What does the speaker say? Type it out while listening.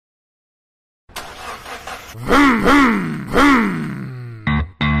Hello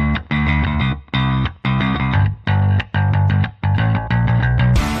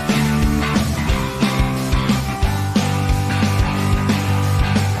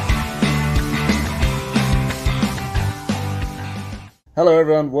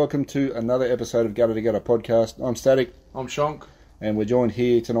everyone, welcome to another episode of Gutter to Gutter podcast. I'm Static. I'm Shonk. And we're joined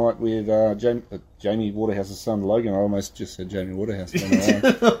here tonight with Jamie Waterhouse's son Logan. I almost just said Jamie Waterhouse.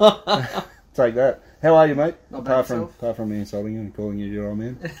 Take that. How are you, mate? Apart from me insulting you and calling you your old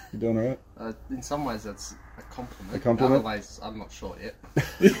man. You doing alright? In some ways that's a compliment. A compliment? In other ways I'm not sure yet.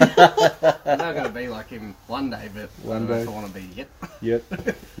 I'm not going to be like him one day, but I don't know if I want to be yet. Yep.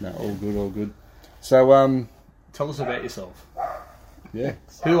 No, all good, all good. So, tell us about yourself. Yeah.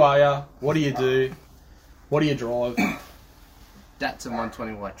 Who are you? What do you do? What do you drive? Datsun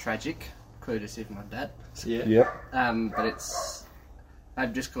 120Y Tragic, courtesy of my dad. Yeah. Yep. But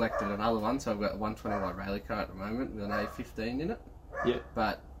I've just collected another one, so I've got a 120Y rally car at the moment with an A15 in it. Yeah.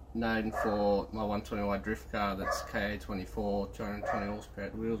 But known for my 120Y drift car that's KA24, 220 horsepower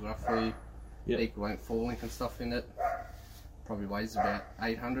at the wheels roughly, equal length full link and stuff in it. Probably weighs about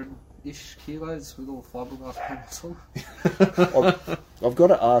 800-ish kilos with all the fiberglass panels on. I've got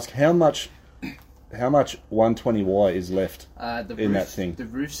to ask, how much 120Y is left in that thing? The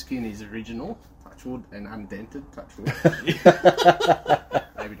roof skin is original, touch wood, and undented, touch wood.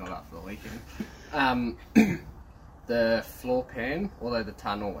 Maybe not after the weekend. The floor pan, although the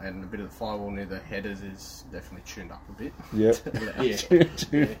tunnel and a bit of the firewall near the headers is definitely tuned up a bit. Yep.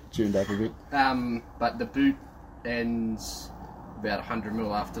 Yeah. Tuned up a bit. But the boot ends about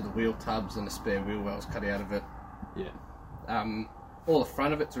 100mm after the wheel tubs and the spare wheel wells cut out of it. Yeah. All the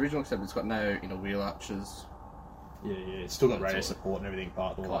front of it's original, except it's got no inner wheel arches. Yeah. It's still got radio support and everything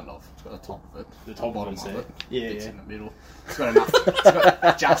part of Kind of. It's got the top of it. The top bottom of of it. Yeah, Bits yeah. in the middle. It's got enough. It's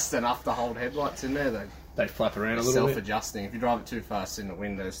got just enough to hold headlights in there. They flap around a little bit. Self-adjusting. If you drive it too fast in the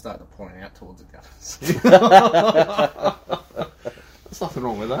windows, start to point out towards the gutters. There's nothing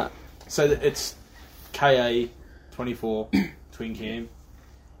wrong with that. So it's KA24 twin cam.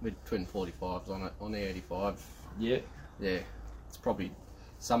 With twin 45s on it, on the 85. Yeah. Yeah. It's probably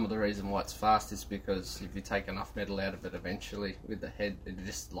some of the reason why it's fast is because if you take enough metal out of it eventually with the head, it's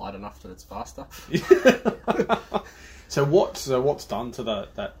just light enough that it's faster. So what's done to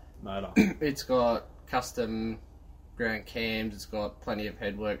that motor? It's got custom ground cams, it's got plenty of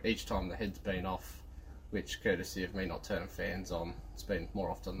headwork each time the head's been off, which courtesy of me not turning fans on, it's been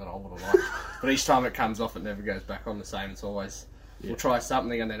more often than I would have liked. But each time it comes off it never goes back on the same. It's always we'll try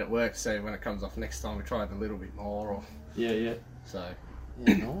something and then it works, so when it comes off next time we try it a little bit more or Yeah. so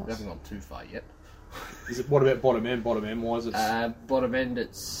Yeah, we nice. haven't gone too far yet. What about bottom end? Bottom end wise it's Bottom end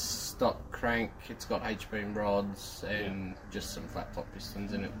it's stock crank, it's got H-beam rods and just some flat top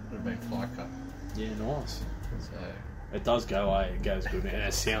pistons in it that have been fly cut. Yeah, nice. So It does go, it goes good, man.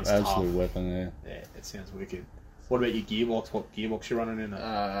 It sounds Absolute tough. weapon, yeah. Yeah, it sounds wicked. What about your gearbox? What gearbox you running in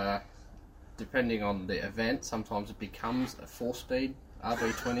it? Depending on the event, sometimes it becomes a 4-speed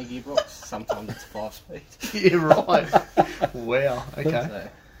RB20 gearbox, sometimes it's 5-speed. Yeah, right. Wow, okay.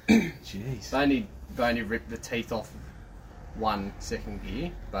 So, Jeez. they only ripped the teeth off one second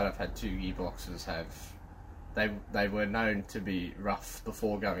gear, but I've had 2 gearboxes they were known to be rough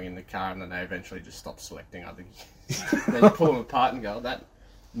before going in the car, and then they eventually just stopped selecting other gears. Then you pull them apart and go, that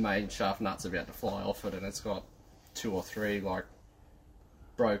main shaft nut's about to fly off it, and it's got 2 or 3 like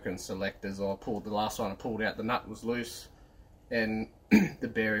broken selectors, or the last one I pulled out, the nut was loose, and the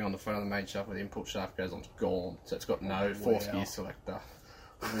bearing on the front of the main shaft where the input shaft goes on's gone, so it's got no 4th gear selector.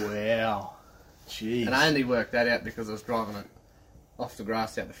 Wow. Jeez. And I only worked that out because I was driving it off the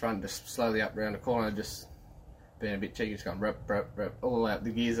grass out the front, just slowly up round the corner, just being a bit cheeky, just going rep, all out the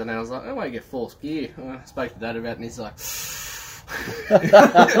gears, and I was like, I want to get 4th gear. I spoke to Dad about it, and he's like,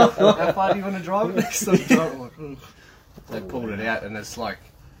 how far do you want to drive it next time? I'm like, they pulled it out, and it's like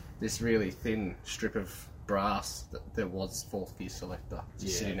this really thin strip of brass that there was 4th gear selector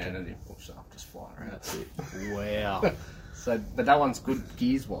just sitting there, and an input shaft just flying around. That's it. Wow. So, but that one's good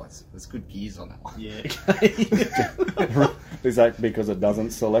gears wise. There's good gears on that one. Yeah. Is that because it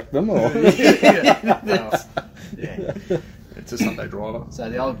doesn't select them, or? Yeah. It's a Sunday driver. So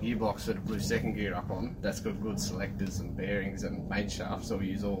the old gearbox that I blew 2nd gear up on, that's got good selectors and bearings and main shafts, so we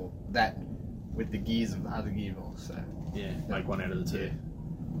use all that with the gears of the other gearbox. So Yeah, make one out of the 2.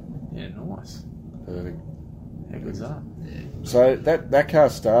 Yeah, nice. Perfect. How good's that? yeah. So that car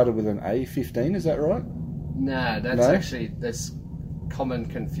started with an A15, is that right? No, that's No? actually, that's common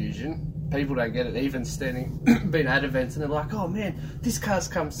confusion. people don't get it. Even standing, being at events, and they're like, "Oh man, this car's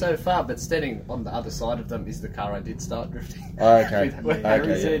come so far," but standing on the other side of them is the car I did start drifting. Okay. With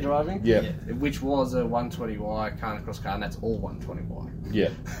Harry's there yeah. driving. Yeah. Which was a 120Y Carnacross car, and that's all 120Y. Yeah.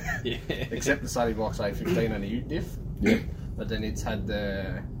 Yeah. Except the Sunny Box A15 and a Ute diff. Yeah. But then it's had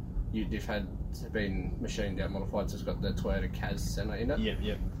the Ute diff had been machined out, modified, so it's got the Toyota Kaz centre in it.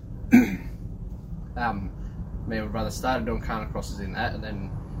 Yep. Me and my brother started doing Carnacrosses in that, and then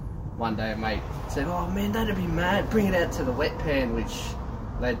one day a mate said, "Oh man, that'd be mad, bring it out to the wet pan," which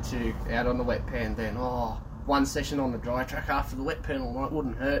led to out on the wet pan, then one session on the dry track after the wet pan all night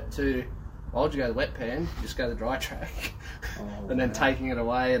wouldn't hurt, to why would you go to the wet pan, just go to the dry track. And then taking it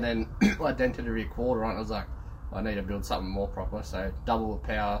away, and then I dented a rear quarter on it. I was like, I need to build something more proper, so double the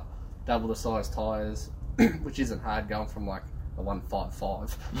power, double the size tyres, which isn't hard going from like a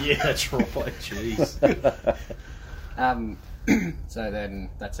 155. Yeah, that's right. Jeez. So then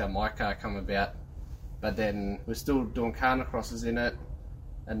that's how my car come about. But then we're still doing Carnacrosses in it,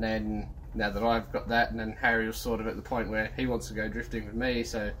 and then now that I've got that, and then Harry was sort of at the point where he wants to go drifting with me,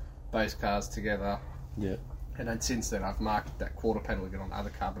 so both cars together. Yeah. And then since then I've marked that quarter panel again on the other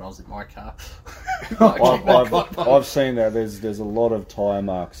car, but I was in my car. I've seen that. There's a lot of tyre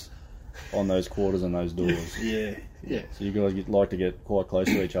marks on those quarters and those doors. Yeah. So you guys like to get quite close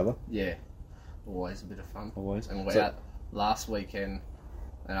to each other. Yeah, always a bit of fun. Always. And we're out last weekend,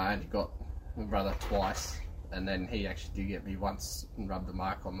 and I only got my brother twice, and then he actually did get me once and rubbed the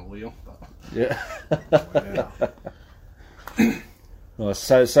mark on the wheel. But Yeah. Wow. Nice.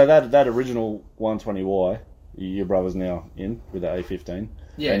 So that original 120Y, your brother's now in with the A15.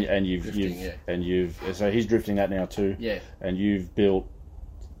 Yeah. And you've so he's drifting that now too. yeah, And you've built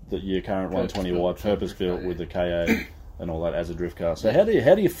your current 120Y purpose built with the KA and all that as a drift car. So how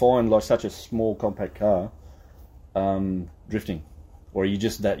do you find like such a small compact car drifting, or are you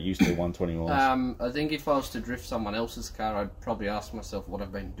just that used to 120Ys? I think if I was to drift someone else's car, I'd probably ask myself what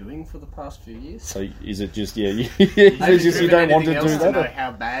I've been doing for the past few years. So is it just you just don't want to do to that? know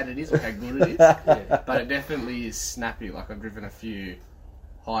how bad it is or how good it is. Yeah. But it definitely is snappy. Like I've driven a few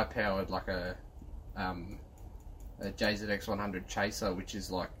high powered, like a JZX 100 Chaser, which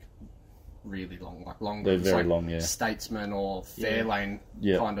is like really long, like long. They're very like long, yeah. Statesman or Fairlane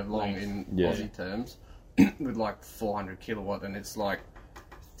kind of long in Aussie terms, with like 400 kilowatt, and it's like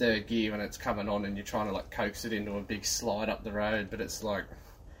third gear when it's coming on, and you're trying to like coax it into a big slide up the road, but it's like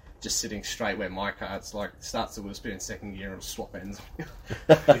just sitting straight where my car, it's like starts the wheel spin in second gear and it'll swap ends.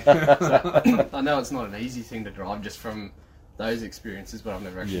 So, I know it's not an easy thing to drive just from those experiences, but I've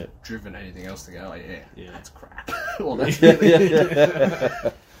never actually driven anything else to go, that's crap. Or that's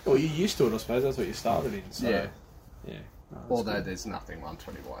Well, you're used to it, I suppose. That's what you started in. So. Yeah. No, although there's nothing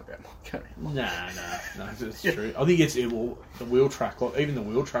 120Y about my car. No, that's true. I think the wheel track, like, even the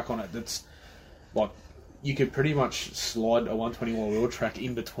wheel track on it, that's like you could pretty much slide a 120Y wheel track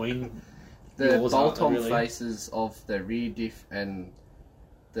in between the bolt-on faces of the rear diff and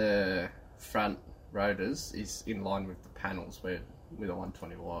the front rotors is in line with the panels, where with a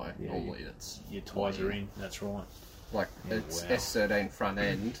 120Y normally it's your tyres are in. That's right. Like it's S13 front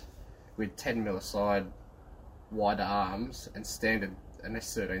end with 10mm aside wider arms, and standard an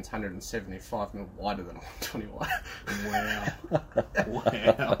S13's 175mm wider than a 120Y.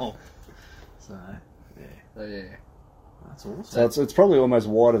 Wow. So that's awesome. So it's probably almost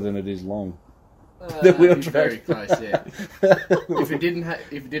wider than it is long. The wheel track. Very close, yeah. If it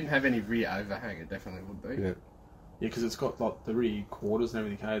didn't have any rear overhang, it definitely would be. Yeah, because it's got like the rear quarters and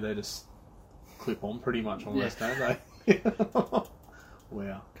everything. They just clip on pretty much almost, don't they?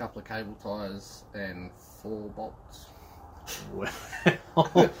 Wow. Couple of cable tyres and 4 bolts.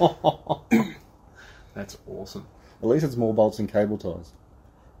 Wow. That's awesome. At least it's more bolts and cable ties.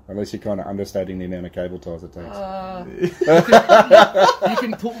 At least you're kind of understating the amount of cable ties it takes. You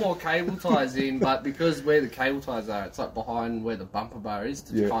can put more cable ties in, but because where the cable ties are, it's like behind where the bumper bar is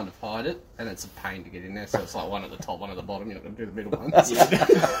to kind of hide it, and it's a pain to get in there. So it's like one at the top, one at the bottom. You're not going to do the middle ones.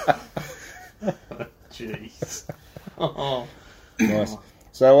 Jeez. Nice.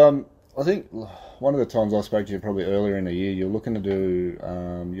 So I think one of the times I spoke to you probably earlier in the year, you're looking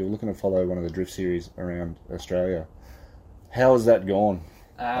to follow one of the drift series around Australia. How has that gone?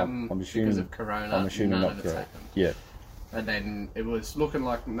 I'm assuming because of Corona, I'm assuming none of it's happened. Yeah. And then it was looking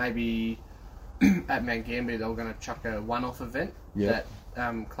like maybe at Mount Gambier they were going to chuck a one-off event. Yeah.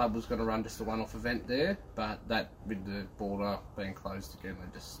 That club was going to run just a one-off event there, but that with the border being closed again, they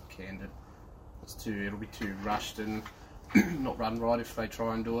just canned it. It'll be too rushed and not run right if they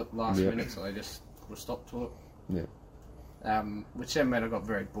try and do it last minute, so they just put a stop to it. Yeah. Which then meant I got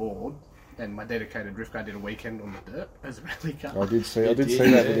very bored, and my dedicated drift car did a weekend on the dirt as a rally car. I did see that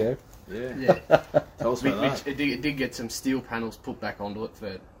video. Yeah. Tell us about that. It did get some steel panels put back onto it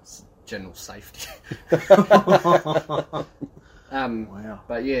for general safety. Wow.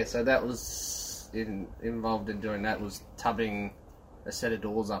 But yeah, so that was involved in doing that was tubbing a set of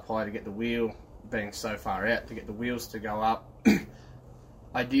doors up high to get the wheel, being so far out to get the wheels to go up.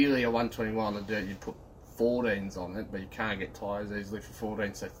 Ideally, a 121 on the dirt, you'd put 14s on it, but you can't get tyres easily for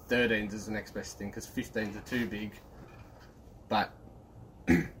 14s, so 13s is the next best thing, because 15s are too big. But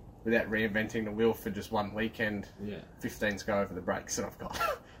without reinventing the wheel for just one weekend, 15s go over the brakes that I've got.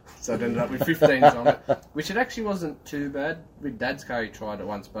 So I ended up with 15s on it, which it actually wasn't too bad. With Dad's car, he tried it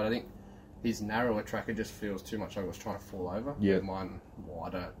once, but I think his narrower tracker just feels too much like it was trying to fall over. Yeah. With mine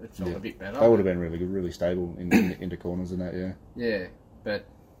wider, it felt a bit better. That would have been really good, really stable into corners and that, yeah. Yeah, but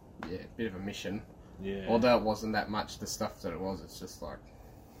yeah, bit of a mission. Yeah. Although it wasn't that much the stuff that it was, it's just like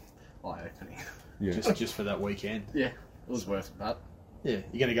eye-opening. Yeah. Just for that weekend. Yeah, it was worth it, but Yeah.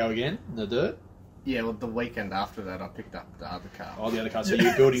 You going to go again in the dirt? yeah, well, the weekend after that, I picked up the other car. Oh, the other car. So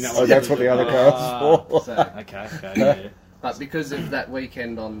you're building that one. Oh, that's what the other car's for. So, Okay, yeah. but because of that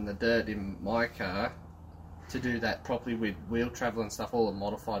weekend on the dirt in my car, to do that properly with wheel travel and stuff, all the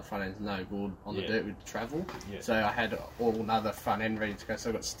modified front end's no good on the dirt with travel. Yeah. So I had all another front end ready to go.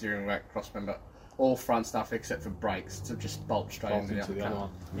 So I got steering rack, cross member, all front stuff except for brakes to just bolt straight Bolt into the other car. one.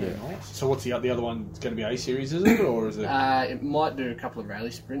 Yeah, nice. So what's the other one? It's going to be A series, is it, or is it? It might do a couple of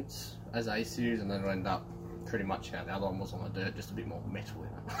rally sprints as A series, and then it'll end up pretty much how the other one was on the dirt, just a bit more metal in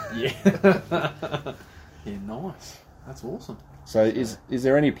it. Yeah. Yeah, nice. That's awesome. So is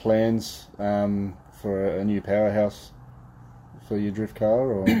there any plans for a new powerhouse for your drift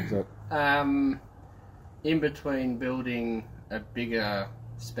car, or is that... In between building a bigger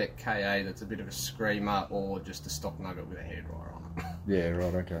spec KA that's a bit of a screamer, or just a stock nugget with a hairdryer on it. Yeah,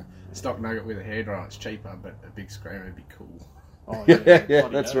 right, okay. Stock nugget with a hairdryer, it's cheaper, but a big screamer would be cool. Oh, Yeah,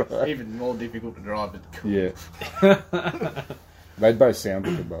 that's right. Even more difficult to drive, but cool. Yeah. They both sound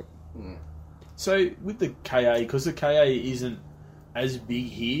good, but... So with the KA, because the KA isn't as big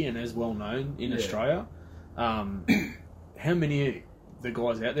here and as well known in Australia, how many of the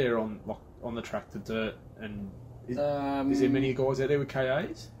guys out there on the track to dirt, and is there many guys out there with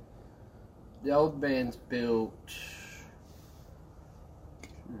KAs? The old man's built...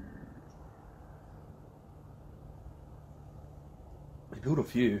 He built a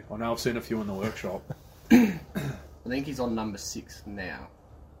few. I know I've seen a few in the workshop. I think he's on number 6 now.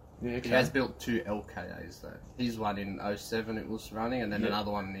 Yeah, okay. He has built 2 LKAs though. His one in 07 it was running, and then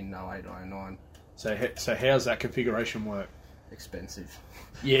another one in 08 or 09. So how's that configuration work? Expensive.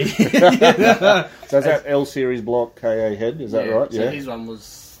 Yeah. So is that L series block KA head? Is that right? So Yeah. his one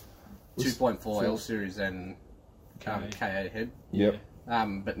was 2.4 L series and KA head. Yep.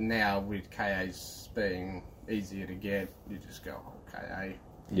 But now with KAs being easier to get, you just go whole KA.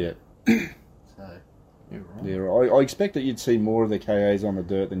 Yeah. So Yeah, right. Yeah, I expect that you'd see more of the KAs on the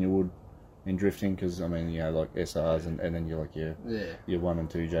dirt than you would in drifting, because I mean, you know, like SRs and then you're like your 1 and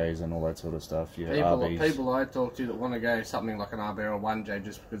 2Js and all that sort of stuff. Your RBs. People I talk to that want to go something like an RB or a 1J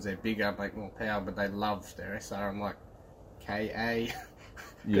just because they're bigger, make more power, but they love their SR. I'm like, KA,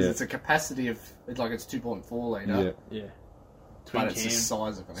 because it's a capacity of it's 2.4 litre. Yeah. But it's the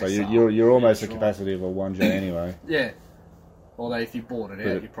size of an So SR. you're almost the capacity of a 1J anyway. Yeah. Although if you bought it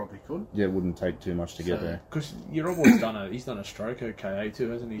out, you probably could. Yeah, it wouldn't take too much to get there. Because your Rob done a Stroker KA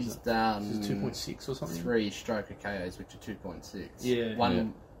too, hasn't he? He's done 2.6 or something. 3 Stroker KAs, which are 2.6. Yeah.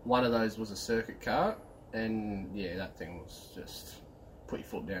 One of those was a circuit car, and yeah, that thing was just put your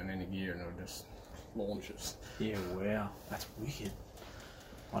foot down in a gear and it would just launches. Yeah, wow, that's wicked.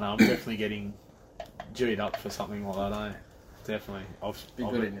 I know, I'm definitely getting G'd up for something like that, eh? Definitely. Be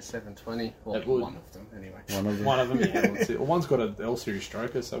good in your 720. Well, It would. one of them, anyway. One of them, yeah. Well, one's got an L series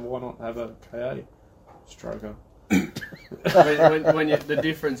stroker, so why not have a KA stroker? The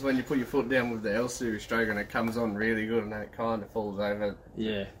difference when you put your foot down with the L series stroke and it comes on really good and then it kind of falls over.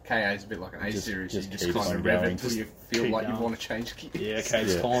 Yeah. KA is a bit like an A series. You just keeps kind on of rev going. it until you feel Keep like you going. want to change gear. Yeah, okay,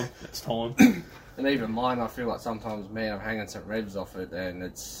 it's time. It's time. And even mine, I feel like sometimes, man, I'm hanging some revs off it and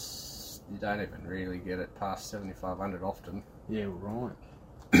you don't even really get it past 7,500 often. Yeah, right.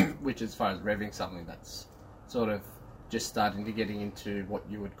 Which, as far as revving something that's sort of just starting to getting into what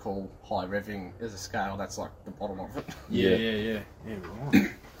you would call high revving as a scale, that's like the bottom of it. Yeah, right.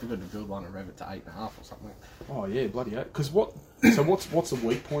 You've got to build one and rev it to 8.5 or something. Oh yeah, bloody hell. Because what's the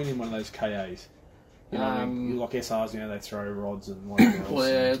weak point in one of those KAs? You know, you like SRs, you know, they throw rods and whatever else.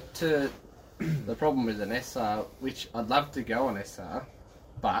 Well, the problem with an SR, which I'd love to go on SR,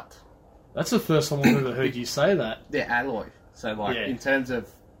 but that's the first time I've ever heard you say that. they're alloy. So, in terms of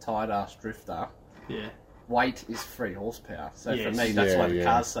tight-ass drifter, Yeah. weight is 3 horsepower. So Yes. for me, that's Yeah, why the yeah.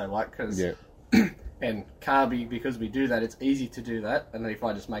 car's so light, because... Yeah. And carby, because we do that, it's easy to do that, and then if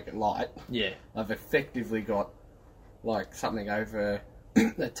I just make it light, Yeah. I've effectively got, like, something over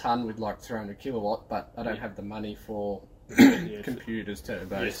a ton with, like, 300 kilowatt, but I don't have the money for Yeah. computers,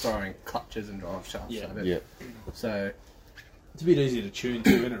 turbos, Yes. throwing clutches and drive shafts. Yeah. So, Yeah. so It's a bit easier to tune too,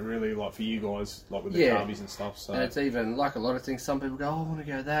 isn't it? Really, like for you guys, like with the Yeah. carbies and stuff. So and it's even, like a lot of things, some people go, oh, I want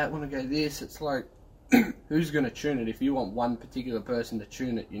to go that, I want to go this. It's like, who's going to tune it? If you want one particular person to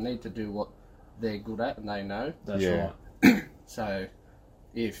tune it, you need to do what they're good at and they know. that's Yeah. right. So,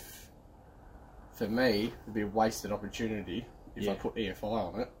 for me, it'd be a wasted opportunity if I Yeah. put EFI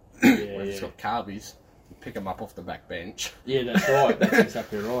on it, Yeah, where it's yeah. got carbies, pick them up off the back bench. Yeah, that's right. That's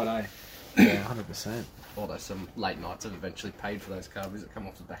exactly right, eh? Yeah, 100%. Although some late nights have eventually paid for those carbies that come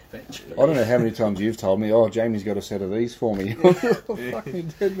off the back bench. I don't know how many times you've told me, oh, Jamie's got a set of these for me.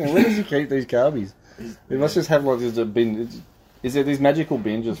 Fucking dead, man. Where does he keep these carbies? He must just have like there's a bin. Is there these magical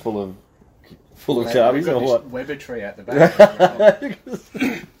binges full of carbies We've got or this what? Weber tree at the back.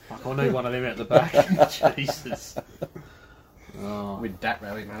 Fuck, I need one of them at the back. Jesus. Oh, With DAT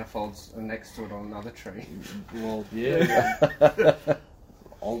rally manifolds next to it on another tree. well, yeah.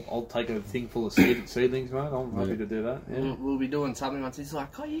 I'll take a thing full of seedlings, mate. I'm happy to do that. Yeah. We'll be doing something once. He's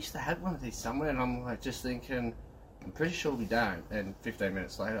like, I used to have one of these somewhere, and I'm like just thinking, I'm pretty sure we don't. And 15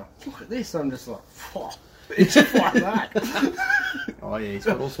 minutes later, look at this. I'm just like, whoa, it's just like that. Oh yeah, he's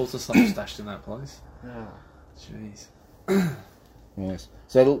got all sorts of stuff stashed in that place. Yeah. Jeez. Nice.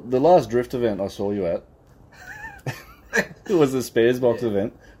 So the last drift event I saw you at, it was the Spares Box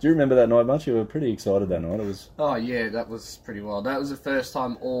event. Do you remember that night much? You were pretty excited that night. It was. Oh yeah, that was pretty wild. That was the first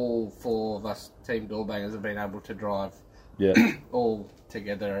time all 4 of us Team Doorbangers have been able to drive Yeah. all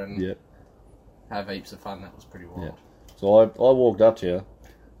together and Yeah. have heaps of fun. That was pretty wild. Yeah. So I walked up to you,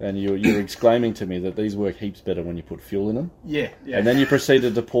 and you were exclaiming to me that these work heaps better when you put fuel in them. Yeah, yeah. And then you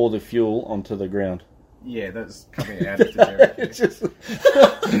proceeded to pour the fuel onto the ground. Yeah, that's coming out of the territory. It's just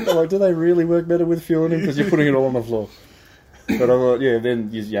I'm like, do they really work better with fuel in them? Because you're putting it all on the floor. But I thought, yeah, then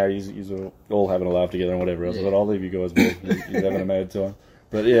you're all having a laugh together and whatever else. I thought, I'll leave you guys be. You're having a mad time.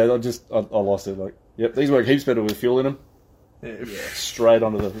 But yeah, I lost it. Like, yep, these work heaps better with fuel in them. Yeah. Straight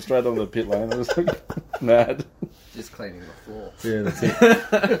onto the pit lane. I was like, mad. Just cleaning the floor. Yeah,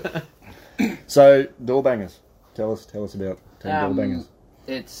 that's it. So, door bangers. Tell us about Team Door Bangers.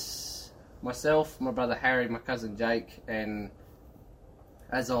 It's myself, my brother Harry, my cousin Jake, and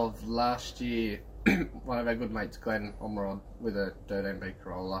as of last year, one of our good mates, Glenn Omrod, with a Dirt MB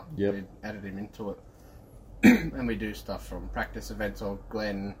Corolla. Yep. We added him into it. And we do stuff from practice events, or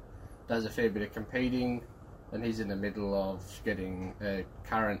Glenn does a fair bit of competing, and he's in the middle of getting a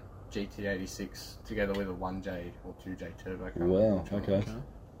current GT86 together with a 1J or 2J turbo car. Wow, okay.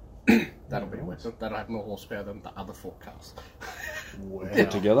 That'll be worth. That'll have more horsepower than the other 4 cars. Wow.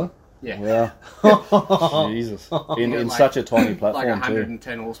 Put together? Yeah. Wow. Jesus. In Like- such a tiny Like platform, too.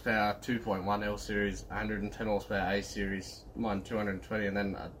 110 horsepower 2.1 L series, 110 horsepower A series, mine 220, and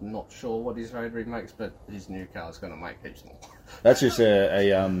then I'm not sure what his rotary makes, but his new car is going to make heaps more. That's just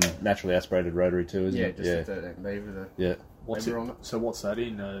a naturally aspirated rotary, too, isn't Yeah, it? just a 13B with a Yeah. What's Weber it? on it. So what's that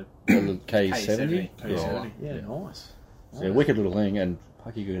in? The K70? K70. Yeah. Yeah, nice. So, yeah, wicked little thing, and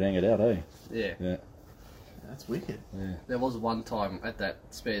fuck, you could hang it out, eh? Yeah. Yeah. That's wicked. Yeah. There was one time at that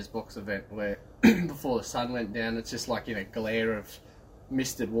Spares Box event where before the sun went down, it's just like in a glare of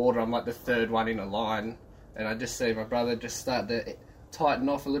misted water. I'm like the 3rd one in a line, and I just see my brother just start to tighten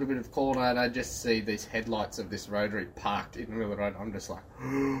off a little bit of corner, and I just see these headlights of this rotary parked in the middle of the road. I'm just like,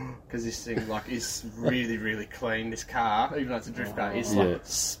 because this thing like is really, really clean. This car, even though it's a drift car, is Yeah. like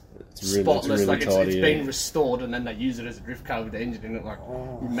It's spotless. really like it's tidy, been yeah. restored, and then they use it as a drift car with the engine in it, like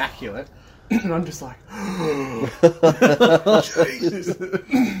immaculate. And I'm just like, Jesus.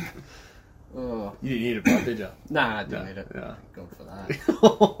 Oh. You didn't need it, bro, did you? Nah, I didn't No, need it. yeah. Thank God for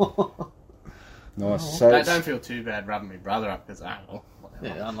that. Nice. So, Don't feel too bad rubbing my brother up because I don't know. Whatever.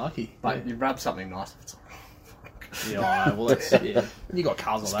 Yeah, unlucky. But you rub something nice, it's like, Yeah, I know. Well, that's, yeah. You got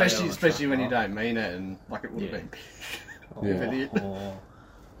cars like that. especially when you don't mean it, and like it would have Yeah. been big. Yeah. Idiot.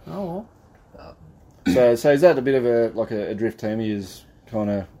 Oh, so is that a bit of a drift team? He is kind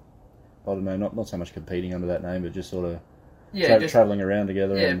of, I don't know, not so much competing under that name, but just sort of Yeah, just travelling around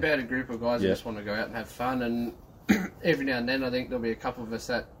together. yeah, and, about a group of guys who Yeah. just want to go out and have fun, and every now and then I think there'll be a couple of us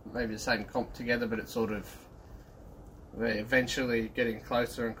that maybe the same comp together, but it's sort of we're eventually getting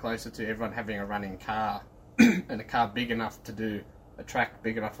closer and closer to everyone having a running car and a car big enough to do a track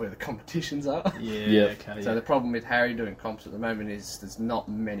big enough where the competitions are. yeah. Yeah. Okay. So the problem with Harry doing comps at the moment is there's not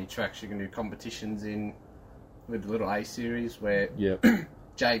many tracks you can do competitions in with the little A series where yeah,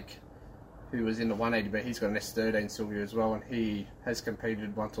 Jake, who was in the 180, but he's got an S13 Silvia as well, and he has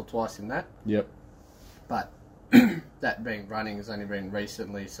competed once or twice in that. Yep. But that being running has only been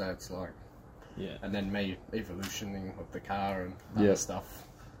recently, so it's like... Yeah. And then me evolutioning of the car and other stuff.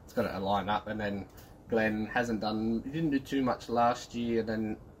 It's got to line up, and then Glenn he didn't do too much last year, and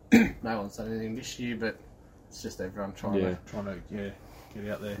then no one's done anything this year, but it's just everyone trying to get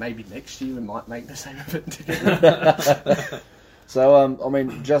out there. Maybe next year we might make the same event together. So, I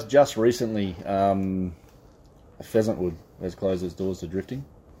mean, just recently, Pheasantwood has closed its doors to drifting,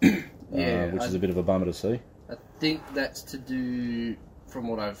 which is a bit of a bummer to see. I think that's to do, from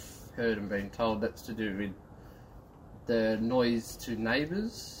what I've heard and been told, that's to do with the noise to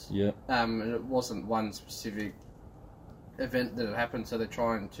neighbours. Yeah. And it wasn't one specific event that had happened, so they're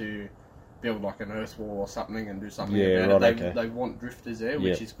trying to build like an earth wall or something and do something about it. They want drifters there,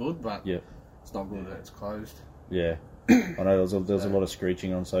 which is good, but it's not good that it's closed. Yeah. I know there was a lot of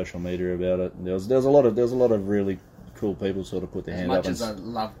screeching on social media about it. There was a lot of really cool people sort of put their hand up. As much as I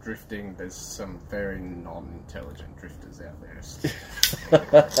love drifting, there's some very non-intelligent drifters out there.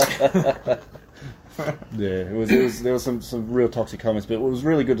 Yeah, there was some real toxic comments, but it was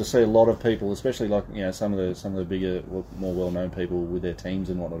really good to see a lot of people, especially like some of the bigger, more well-known people with their teams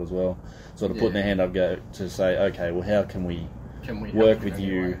and whatnot as well, sort of putting their hand up to say, okay, well, how can we work with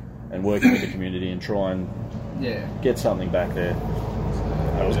you and working with the community and try and get something back there.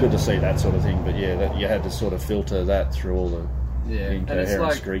 It was good to see that sort of thing, but that you had to sort of filter that through all the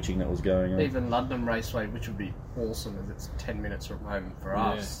incoherent screeching that was going on. Even London Raceway, which would be awesome if it's 10 minutes from home for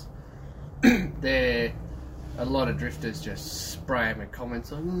us. There, a lot of drifters just spray them in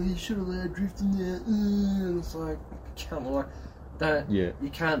comments like, "Oh, you should allow drifting there," and it's like, you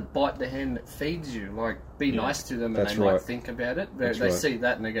can't bite the hand that feeds you. Like, be nice to them, and they might think about it. They see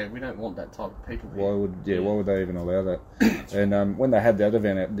that and they go, "We don't want that type of people here." Why would they even allow that? And when they had that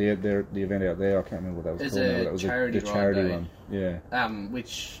event, the event out there, I can't remember what that was called. It was the charity one. Yeah.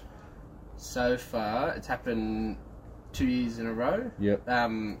 Which so far it's happened 2 years in a row. Yep.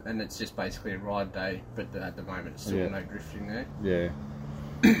 And it's just basically a ride day, but at the moment it's still no drifting there. Yeah.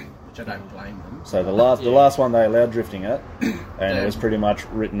 Which I don't blame them. So the last one they allowed drifting at, and it was pretty much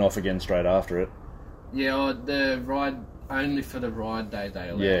written off again straight after it. Yeah, the ride only for the ride day they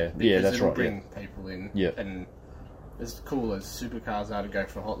allowed. That's it'll right. Bring people in. Yep. And as cool as supercars are to go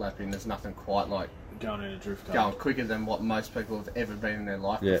for hot lapping, there's nothing quite like going in a drift car. Going quicker than what most people have ever been in their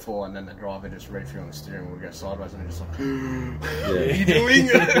life before, and then the driver just refueling the steering wheel, go sideways, and they're just like, what are you doing?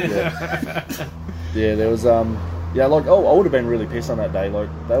 There was I would have been really pissed on that day. Like,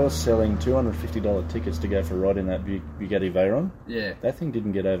 they were selling $250 tickets to go for a ride in that Bugatti Veyron. Yeah. That thing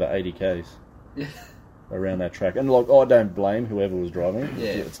didn't get over 80 Ks. Yeah. Around that track. And like, I don't blame whoever was driving it.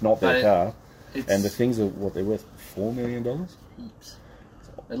 Yeah. It's not their car. And the things are, they're worth $4 million? Heaps.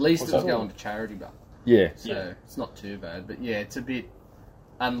 At least it was going to charity, but. Yeah. So it's not too bad. But yeah, it's a bit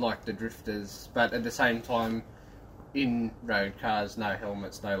unlike the drifters. But at the same time, in road cars, no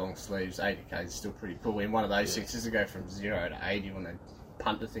helmets, no long sleeves, 80k is still pretty cool. In one of those things, just to go from 0 to 80 when they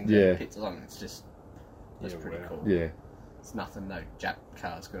punt the thing down the pits or something, it's pretty cool. Yeah. It's nothing no Jap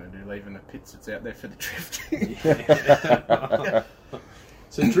car's going to do, leaving the pits that's out there for the drifting.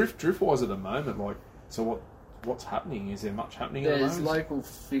 So drift-wise at the moment, what's happening? Is there much happening at the moment? There's local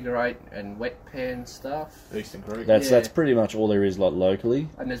figure 8 and wet pan stuff. Eastern Creek. That's pretty much all there is, like, locally.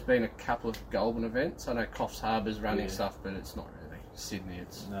 And there's been a couple of Goulburn events. I know Coffs Harbour's running stuff, but it's not really Sydney.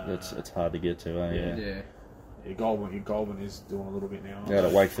 It's hard to get to, Yeah, Goulburn is doing a little bit now. Yeah,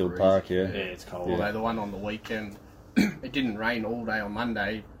 at Wakefield Park, Yeah, it's cold. Although the one on the weekend, it didn't rain all day on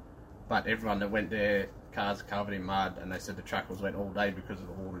Monday, but everyone that went there, cars are covered in mud, and they said the track was wet all day because of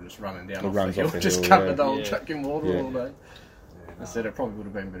the water just running down off the hill. Just covered the whole track in water all day. I said it probably would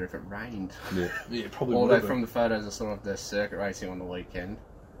have been better if it rained. Yeah, probably. Although from the photos I saw of the circuit racing on the weekend,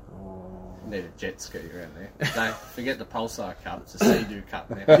 need a jet ski around there. Don't forget the Pulsar Cup. It's a Sea-Doo Cup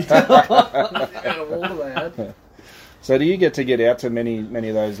now. Water they had. So do you get out to many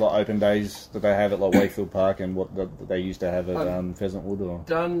of those like open days that they have at like Wakefield Park and what they used to have at Pheasantwood? Or?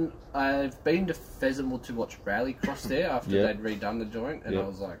 I've been to Pheasantwood to watch Rallycross there after they'd redone the joint, and I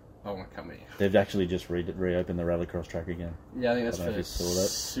was like, I want to come here. They've actually just reopened the Rallycross track again. Yeah, I think that's for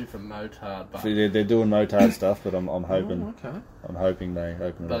Super Motard. But they're doing Motard stuff, but I'm hoping. I'm hoping they open it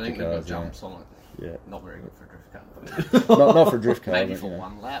up to cars. I think they've got jumps on it. Yeah. Not very good for a drift car. not for drift car. Maybe for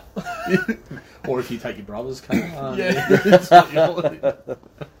one lap. Or if you take your brother's car.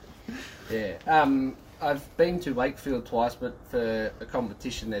 I've been to Wakefield twice, but for a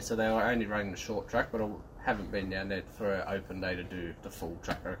competition there, so they were only running the short track, but I haven't been down there for an open day to do the full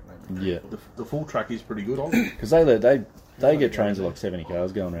track. The full track is pretty good, because they They get trains of like 70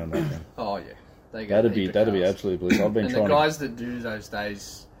 cars going around that thing. Oh yeah, they go. That'd be absolutely bliss. I've been and trying. The guys that do those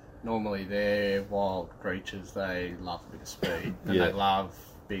days, normally they're wild creatures. They love a bit of speed, and they love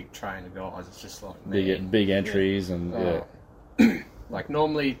big trainer guys. It's just like big entries and like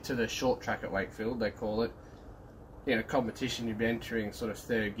normally to the short track at Wakefield, they call it. In a competition, you'd be entering sort of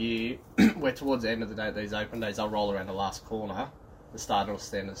third gear, where towards the end of the day, these open days, they'll roll around the last corner. The starter will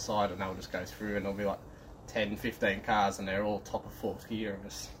stand aside and they'll just go through, and there'll be like 10, 15 cars, and they're all top of fourth gear and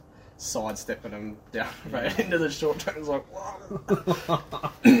just sidestepping them down right into the short track. It's like,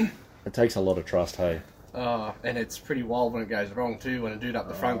 what? It takes a lot of trust, hey? And it's pretty wild when it goes wrong too, when a dude up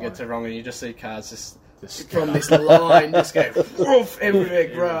the front gets it wrong, and you just see cars just from this line just go woof, everywhere,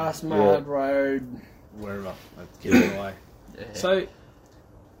 grass, mud, road. Wherever. Get it away. Yeah. So,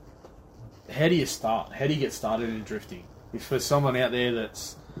 how do you start? How do you get started in drifting? If for someone out there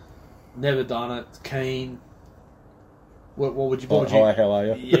that's never done it, keen, what would you... Hi, how are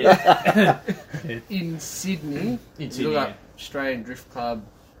you? Yeah. In Sydney, you look up Australian Drift Club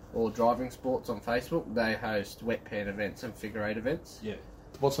or Driving Sports on Facebook. They host wet pan events and figure eight events. Yeah.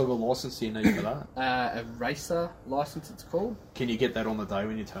 What sort of a licence do you need for that? A racer licence, it's called. Can you get that on the day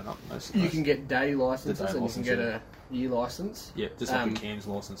when you turn up? You can get day licences and you can get a year licence. Yeah, just like a CAMS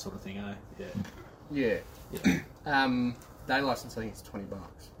licence sort of thing, eh? Yeah. Day licence, I think it's $20.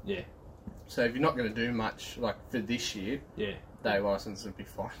 Yeah. So if you're not going to do much, like for this year, day licence would be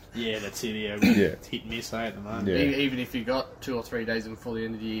fine. Yeah, that's it. Yeah, It's hit and miss at the moment. Yeah. Even if you got 2 or 3 days before the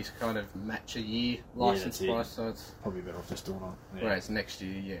end of the year to kind of match a year licence price, so it's probably better off just doing it. Yeah. Whereas next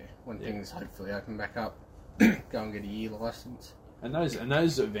year, when things hopefully open back up, go and get a year licence. And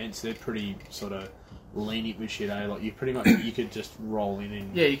those events, they're pretty sort of lenient with shit, eh? Like you pretty much you could just roll in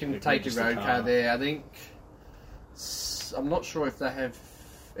and you can take your road car there. I think I'm not sure if they have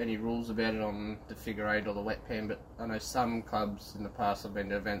any rules about it on the figure eight or the wet pan, but I know some clubs in the past have been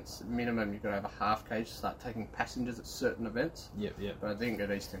to events. Minimum, you've got to have a half cage to start taking passengers at certain events. Yep. But I think at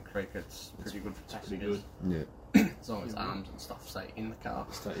Eastern Creek, it's pretty good for passengers. Yeah. As long as arms and stuff stay in the car.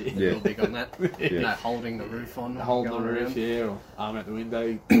 Yeah. Real big on that. No holding the roof on. Holding the roof, or arm out the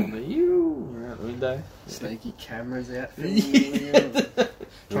window, on the out the window. Sneaky cameras out.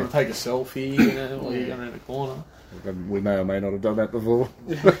 Trying to take a selfie, while you're going around the corner. We may or may not have done that before.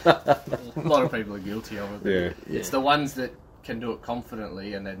 A lot of people are guilty of it. Yeah. It's the ones that can do it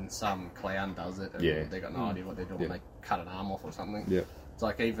confidently, and then some clown does it, and they got no idea what they're doing. They cut an arm off or something. Yeah. It's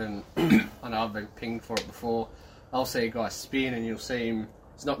like even I know I've been pinged for it before. I'll see a guy spin, and you'll see him.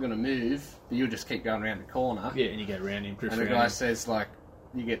 He's not going to move, but you'll just keep going around the corner. Yeah, and you get around him. And the guy says, like,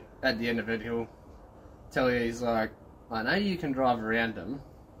 you get at the end of it, he'll tell you, he's like, I know you can drive around them,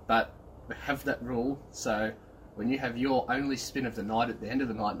 but we have that rule, so when you have your only spin of the night at the end of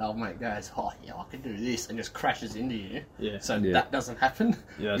the night, and old mate goes, oh yeah, I can do this, and just crashes into you. Yeah. So that doesn't happen.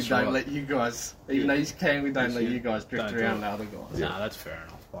 Yeah, that's we don't let you guys, even though you can, we don't let you guys drift around the other guys. Nah, that's fair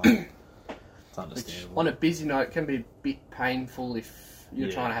enough. But it's understandable. On a busy night, it can be a bit painful if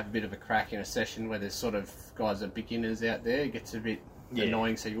you're trying to have a bit of a crack in a session where there's sort of guys that are beginners out there. It gets a bit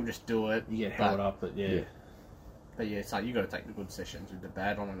annoying, so you'll just do it. You get held up, but But it's like you got to take the good sessions with the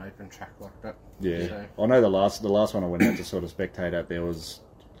bad on an open track like that. Yeah, so. I know the last one I went out to sort of spectate at there was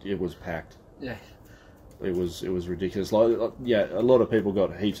packed. Yeah, it was ridiculous. Like a lot of people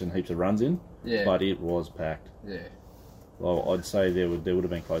got heaps and heaps of runs in. Yeah, but it was packed. Yeah, well, I'd say there would have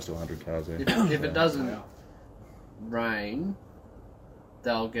been close to 100 cars there. If it doesn't rain,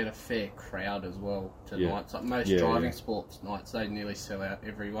 they'll get a fair crowd as well tonight. Like most driving sports nights, they nearly sell out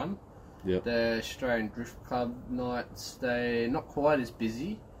everyone. Yep. The Australian Drift Club nights, they're not quite as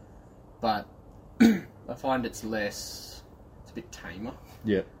busy, but I find it's a bit tamer.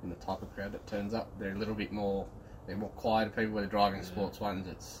 Yeah. In the type of crowd that turns up. They're a little bit more, they're more quieter people. With the driving sports ones,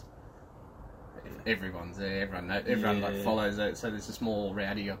 it's everyone's there, everyone follows it, so there's just more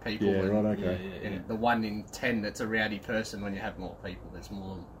rowdier people. Yeah, right, okay. And the 1 in 10 that's a rowdy person, when you have more people, there's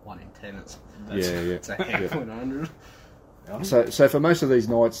more than 1 in 10. It's a handful in 100. So for most of these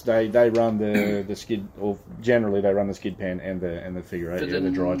nights, they run the skid, or generally they run the skid pan and the figure eight,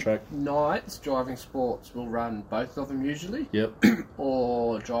 the dry track. Nights, driving sports will run both of them usually. Yep.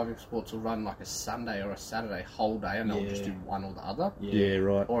 Or driving sports will run like a Sunday or a Saturday whole day, and they'll just do one or the other. Yeah,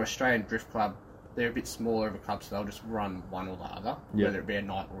 right. Or Australian Drift Club, they're a bit smaller of a club, so they'll just run one or the other. Yep. Whether it be a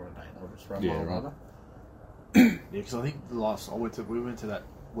night or a day, they'll just run one or the other. Yeah, because I think we went to that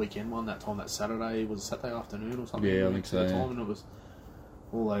weekend one that Saturday, was it Saturday afternoon or something? Yeah, I think so. And it was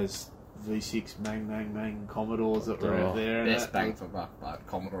all those V6 Mang Commodores that were out there. Best bang for buck, but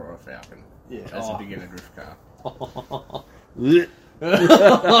Commodore or a Falcon. Yeah, that's a beginner drift car.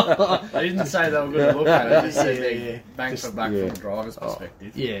 I didn't say they were good to look at. I just said they're bang for buck from a driver's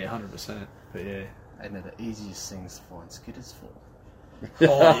perspective. Yeah, 100%. But yeah. And they're the easiest things to find skitters for.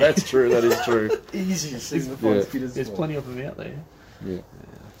 Oh, that's true. That is true. Easiest things to find skitters There's for. plenty of them out there. Yeah.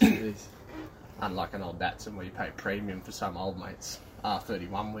 Unlike an old Datsun where you pay premium for some old mates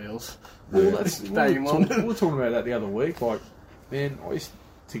R31 wheels. Yeah. That's bang on. We were talking about that the other week. Like, man, I used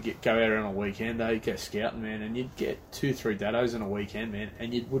to go out on a weekend, go scouting, man, and you'd get 2-3 dados on a weekend, man,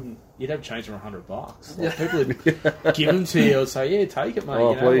 and you'd have change for $100. Like, people would give them to you and say, "Yeah, take it, mate."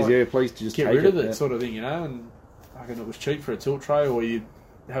 Oh, you know, please, like, please just get take rid of it, yeah. sort of thing, you know. And fucking, it was cheap for a tilt tray, or you'd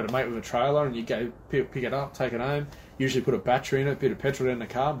have a mate with a trailer, and you go pick it up, take it home. Usually put a battery in it, a bit of petrol in the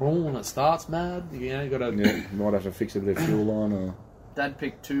car, boom, and it starts mad. You know, you got to. Yeah, might have to fix a bit of fuel line or. Dad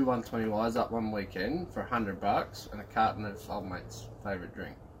picked 2 120Ys up one weekend for $100 and a carton of old mate's favourite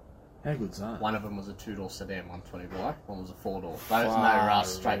drink. How good's that? One of them was a 2-door sedan 120Y, one was a 4-door. Those no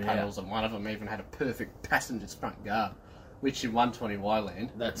rust, straight panels, and one of them even had a perfect passenger's front guard, which in 120Y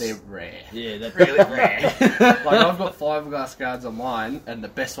land, they're rare. Yeah, that's Really rare. Like, I've got fiberglass guards on mine, and the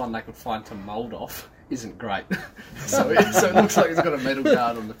best one they could find to mould off isn't great. so it looks like it's got a metal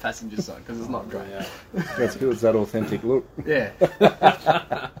guard on the passenger side, because it's not great. Yeah. That's good. It's that authentic look. Yeah.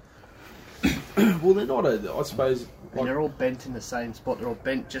 Well, they're not I suppose. And they're all bent in the same spot. They're all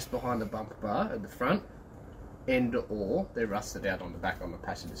bent just behind the bumper bar at the front, and or they're rusted out on the back on the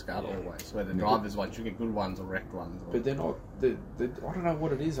passenger's guard always. Whether drivers ones, you get good ones or wrecked ones. Or... But they're not. I don't know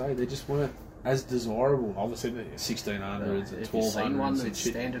what it is, eh? They just weren't as desirable. Obviously, the 1600s and 1200s. Have you seen one and with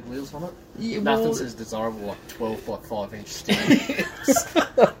shit. standard wheels on it? Yeah, Nothing's as desirable like 12 by 5 inch standards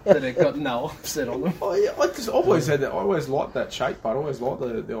that have got no offset on them. I just always had that. I always liked that shape, but I always liked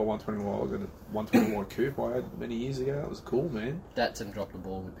the old 120Y. I got a 120Y coupe I had many years ago. That was cool, man. Datsun dropped the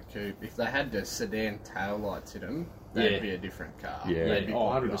ball with the coupe. If they had the sedan tail lights in them, they'd be a different car. Yeah. They'd be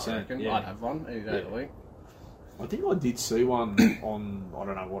popular, 100%, I reckon. yeah. I'd have one any day of the week. I think I did see one on, I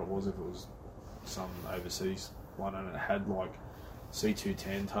don't know what it was, if it was some overseas one, and it had like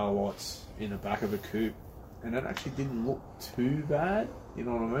C210 tail lights in the back of a coupe, and it actually didn't look too bad. You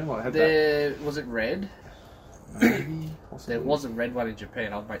know what I mean? Like, it had Was it red? that maybe. Possibly. There was a red one in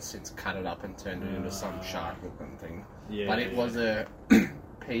Japan. I've made since cut it up and turned it into some shark looking thing. Yeah, But it was a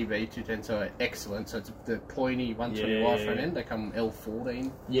PV 210, so excellent. So it's the pointy 120Y front end. They come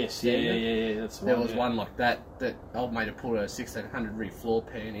L14. Yes, yeah. That's the There one, was one like that old mate had put a 1600 rig floor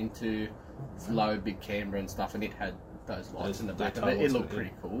pan into low big camber and stuff, and it had those lights in the back of it. It looked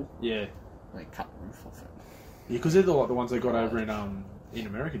pretty cool. Yeah. They cut the roof off it. Yeah, because they're like the ones they got over in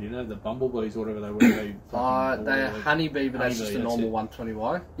America, do you know? The bumblebees or whatever they were. They're honeybee, but that's just a normal it.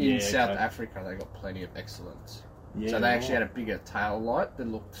 120Y. In South Africa, they got plenty of excellence. Yeah, So they actually had a bigger tail light that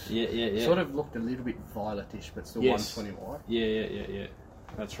looked sort of looked a little bit violetish, but still 120Y. Yeah.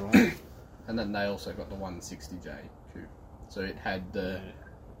 That's right. And then they also got the 160J coupe. So it had the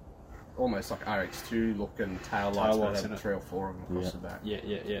almost like RX2 looking tail lights, but it had 3 or 4 of them across the back.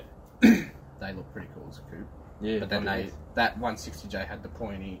 Yeah. They look pretty cool as a coupe. Yeah, but then that 160J had the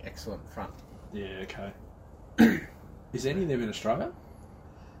pointy, excellent front. Yeah, okay. Is any of them in Australia?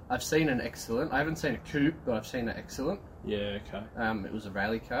 I've seen an excellent. I haven't seen a coupe, but I've seen an excellent. Yeah, okay. It was a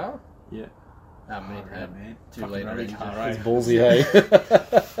rally car. Yeah. It had man. 2-litre Rally engine. car, It's eh? ballsy, hey?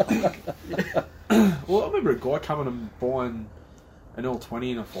 Well, I remember a guy coming and buying an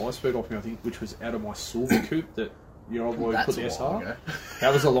L20 and a 5-speed off me, I think, which was out of my silver coupe that your old boy put the SR.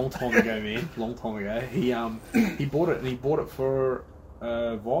 That was a long time ago, man. Long time ago. He bought it, and he bought it for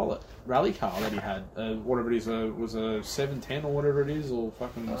a Violet rally car that he had. Whatever it is, was a 710 or whatever it is, or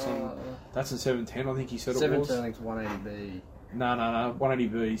fucking some. That's a 710, I think he said it was. 710, I think it's 180B. No.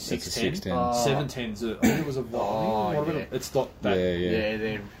 180B, 610. 710's I think it was a Violet. It's got that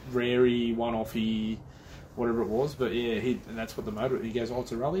they're rarey, one-offy, whatever it was. But yeah, and that's what the motor. He goes, "Oh,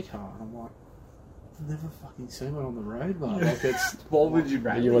 it's a rally car," and I'm like, I've never fucking seen one on the road, but like it's. What would you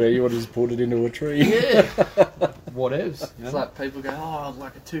rally? You want to just put it into a tree? Yeah. Whatevs. It's like people go, oh,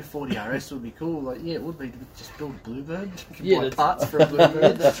 like a 240 RS would be cool. Like, yeah, it would be to just build a Bluebird. You can buy parts for a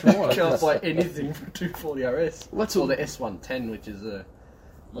Bluebird. That's right. You can't buy anything for 240 RS. Well, that's or the S110, which is the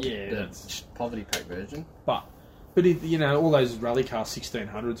that's poverty pack version. But all those rally car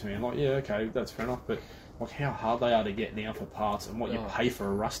 1600s, man. Like, yeah, okay, that's fair enough. But like, how hard they are to get now for parts, and what you pay for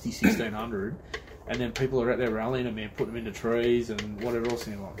a rusty 1600. And then people are out there rallying them, man, putting them into trees and whatever else,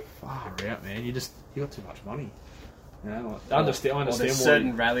 and you're like, far out, man. You got too much money. You know, like, I understand there's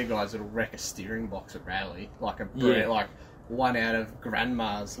certain rally guys that'll wreck a steering box at rally, like like one out of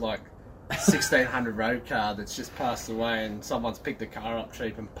grandma's like 1600 road car that's just passed away, and someone's picked the car up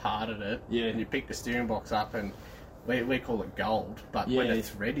cheap and parted it. Yeah. And you pick the steering box up, and We call it gold, but Yeah. when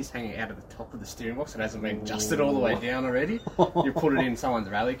it's red, it's hanging out of the top of the steering box. It hasn't been adjusted all the way down already. You put it in someone's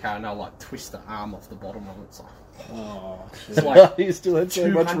rally car and they'll like twist the arm off the bottom of it. It's like, Oh, shit. it's like You still had so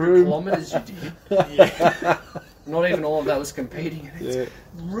 200 much room. kilometres you did. Not even all of that was competing. And it's Yeah.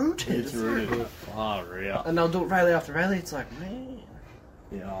 rooted. It's really far out. And they'll do it rally after rally. It's like, man,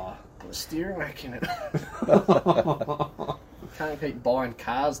 Yeah. put a steering rack in it. Can't keep buying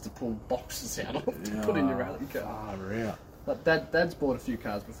cars to pull boxes out of to put in your rally car. Far out. But Dad's bought a few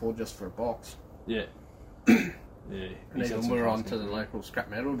cars before just for a box. Yeah. Yeah. And He's had even some we're cars on to the before. local scrap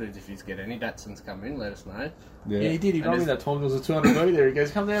metal dudes. If you get any Datsuns come in, let us know. Yeah, he did. He And rang me there's- that time. There was a 200B there. He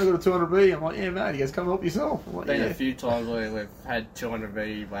goes, "Come down, I've got a 200B." I'm like, "Yeah, mate." He goes, "Come help yourself." I'm like, Been "Yeah." a few times where we've had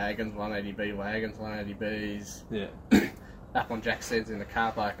 200B wagons, 180B wagons, 180Bs. Yeah. Up on jack stands in the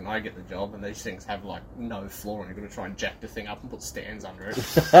car park, and I get the job. And these things have like no floor, and you've got to try and jack the thing up and put stands under it.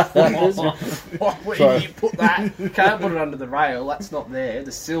 Where So- do you put that? You can't put it under the rail. That's not there.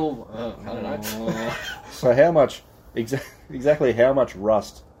 The sill, I don't know. Oh. So how much, exactly how much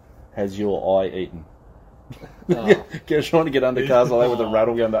rust has your eye eaten? Oh. Trying to get under cars like that with a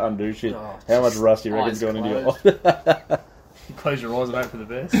rattle gun to undo shit. Oh, How much just rust do you reckon's eyes going into your closed. eye? You close your eyes and hope for the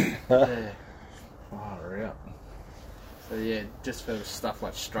best. Yeah. Far out. So yeah, just for stuff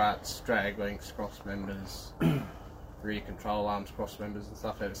like struts, drag links, cross members, rear control arms, cross members and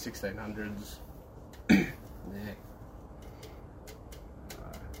stuff out of 1600s. Yeah.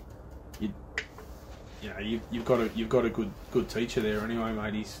 You know, you've got a good teacher there anyway,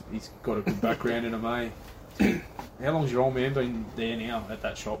 mate. He's got a good background in him, eh? How long's your old man been there now at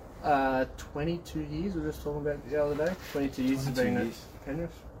that shop? 22 years, we were just talking about it the other day. 22 years has 22 been years. at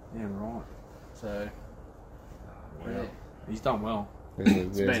Penrith. Yeah, right. So, Well, yeah. he's done well.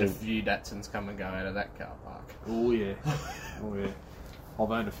 It's been a few Datsuns come and go out of that car park. Oh yeah, oh yeah. I've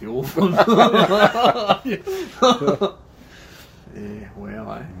owned a few of them. Yeah,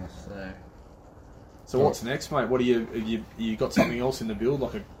 well, eh? So, So what's next, mate? What do you got something else in the build,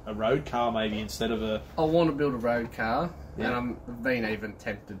 like a road car maybe instead of a? I want to build a road car, Yeah. and I've been even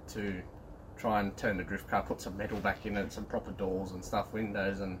tempted to try and turn the drift car, put some metal back in it, some proper doors and stuff,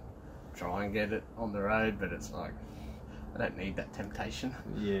 windows, and try and get it on the road. But it's like, I don't need that temptation.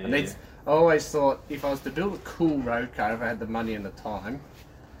 Yeah. I always thought if I was to build a cool road car, if I had the money and the time,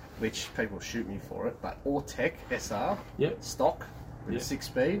 which people shoot me for it, but Autech SR, Yep. stock, with Yep. a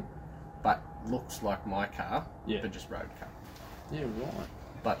 6-speed, but looks like my car, Yeah. but just road car. Yeah, right.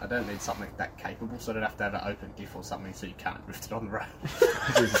 But I don't need something that capable, so I don't have to have an open diff or something so you can't drift it on the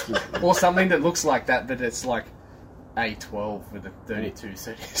road. Or something that looks like that, but it's like A12 with a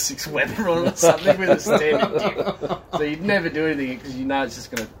 32-36 Weber on it or something with a standard diff. So you'd never do anything because you know it's just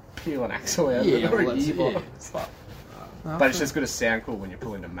going to peel an axle out Yeah, of it or a well, that's it, gearbox. yeah. But it's just going to sound cool when you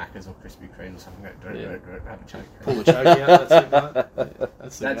pull into Macca's or Krispy Kreme or something. Go, Yeah. have a choke. Pull the choke out. That's it, mate. Yeah,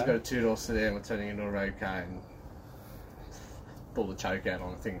 that's it. Dad's eh? got a 2-door sedan, we're turning into a road car and pull the choke out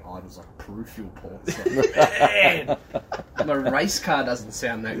on a thing idles like a Peru fuel port. It's like, man, my race car doesn't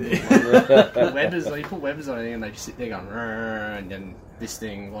sound that good. Like, Webers, you put Webers on it and they just sit there going, "Rrrr," and then this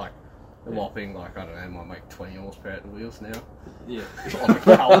thing like whopping like, I don't know, might make 20 horsepower at the wheels now. Yeah. On a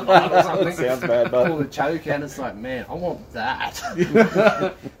cold night or something. Sounds bad, Pull but the choke out, it's like, man, I want that.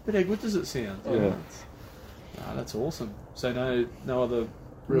 But how good does it sound? Yeah. Oh, that's awesome. So no other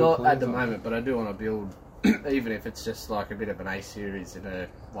real Not plans at the on it? moment, but I do want to build, even if it's just like a bit of an A series in a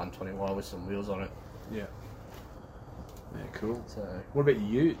 120Y with some wheels on it. Yeah. Yeah, cool. So What about your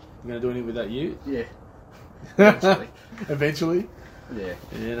ute? You going to do anything with that ute? yeah, eventually, Eventually? yeah.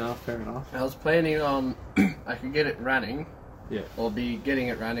 Yeah, no, fair enough. I was planning on I could get it running, Yeah. or be getting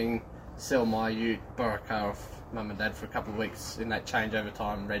it running, sell my ute, borrow a car off Mum and Dad for a couple of weeks in that changeover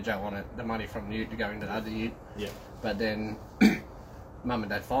time, rego on it, the money from the ute to go into the other ute. Yeah. But then Mum and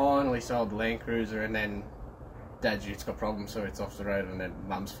Dad finally sold the Land Cruiser, and then Dad's ute's got problems, so it's off the road, and then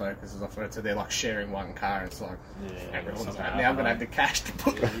Mum's Focus is off the road, so they're like sharing one car. It's like Yeah, everyone's something like, now I'm gonna have happened. the cash to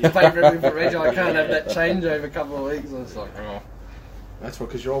put pay for everything for rego. I can't have that changeover a couple of weeks. And it's like, oh, That's right,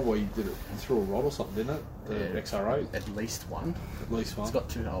 because your old boy did it through a rod or something, didn't it? The Yeah. XR8, at least one. at least one. It's got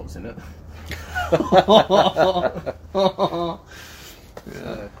 2 holes in it. Yeah.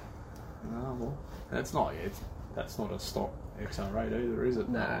 So, Oh, well, that's not it. That's not a stock XR8 either, is it?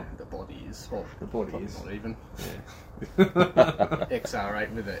 no, the body is. Well, The body probably is. not even. Yeah.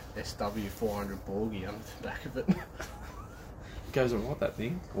 XR8 with a SW400 Borgie on the back of it. Goes alright, that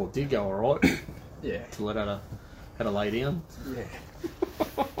thing. Or did go alright Yeah. till it had a lay down. Yeah.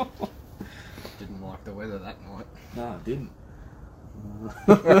 Didn't like the weather that night. No, it didn't.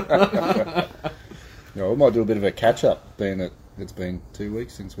 we might do a bit of a catch up, being that It's been 2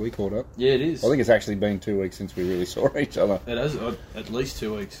 weeks since we caught up. Yeah, it is. I think it's actually been 2 weeks since we really saw each other. It has, at least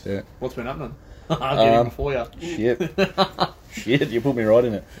 2 weeks. Yeah. What's been happening? I'm getting before you. Shit, you put me right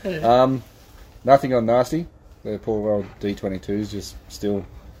in it. Nothing on Nasty. The poor old D22 is just still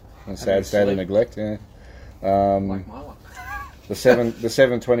in a sad state of neglect. Yeah. Like my one. The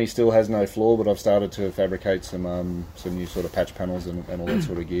 720 still has no floor, but I've started to fabricate some new sort of patch panels and all that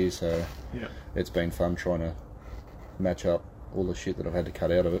sort of gear. So Yeah. it's been fun trying to match up all the shit that I've had to cut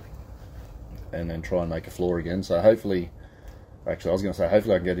out of it, and then try and make a floor again. So hopefully, actually, I was going to say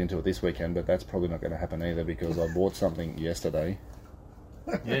hopefully I can get into it this weekend, but that's probably not going to happen either because I bought something yesterday.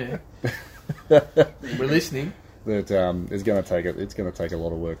 Yeah. We're listening. That is going to take it. It's going to take a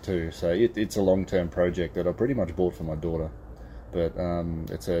lot of work too. So it's a long-term project that I pretty much bought for my daughter, but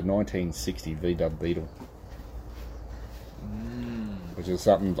it's a 1960 V-Dub Beetle, which is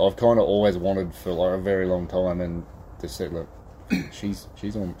something I've kind of always wanted for like a very long time. And just said, look, she's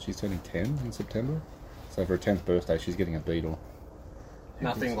turning 10 in September, so for her 10th birthday, she's getting a Beetle.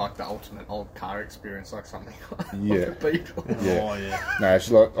 Nothing like the ultimate old car experience, like something like Yeah. a Beetle. Yeah. Oh, yeah. No,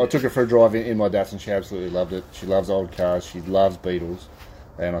 she I took her for a drive in my Datsun. She absolutely loved it. She loves old cars. She loves Beetles.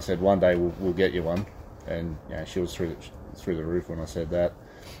 And I said, one day we'll get you one. And she was through the roof when I said that.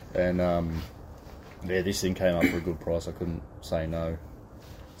 And this thing came up for a good price. I couldn't say no.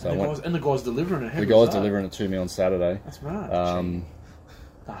 So And the guy's delivering it. the guy's delivering it to me on Saturday. That's mad.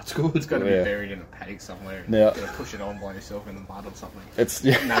 That's good. It's got to Yeah. be buried in a paddock somewhere. Yeah. You've got to push it on by yourself in the mud or something. It's No,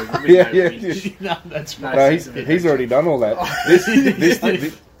 yeah. No, that's right. No, sense of he's already done all that.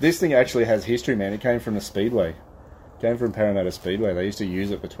 This thing actually has history, man. It came from the Speedway. Came from Parramatta Speedway. They used to use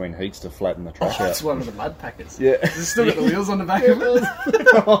it between heats to flatten the track out. That's one of the mud packets. Yeah. It's still got the wheels on the back of it.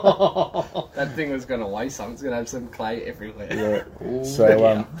 That thing was going to weigh something. It's going to have some clay everywhere. Yeah. Ooh, So,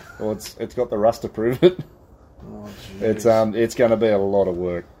 yeah. well, it's got the rust to prove it. Oh, It's going to be a lot of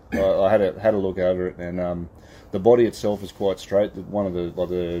work. I had a look over it, and the body itself is quite straight. One of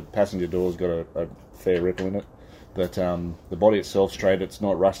the passenger doors got a fair ripple in it, but the body itself straight. It's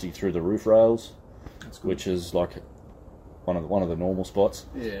not rusty through the roof rails, which is like one of the normal spots.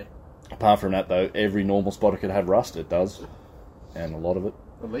 Yeah. Apart from that, though, every normal spot it could have rust. It does, and a lot of it.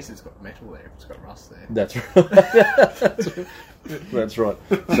 Well, at least it's got metal there. If it's got rust there. That's right. That's right.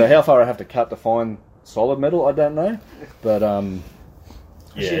 So how far I have to cut to find solid metal, I don't know, but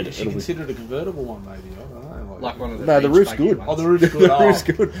Is she considered a convertible one, maybe? I don't know. Like one of the No, the beach roof's buggy good. ones. Oh, the roof's good. the roof's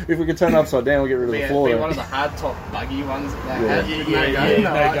good. If we could turn it upside down, we'll get rid of the floor. Be then. one of the hard top buggy ones that they Yeah. had. with Yeah, no no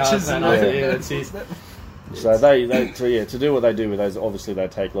arches guards, and no- nothing. yeah, that's it. So to do what they do with those, obviously they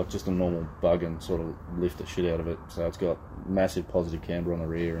take like just a normal bug and sort of lift the shit out of it. So it's got massive positive camber on the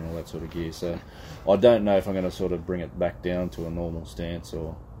rear and all that sort of gear. So I don't know if I'm going to sort of bring it back down to a normal stance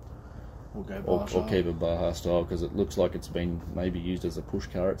or keep it Baja style, because it looks like it's been maybe used as a push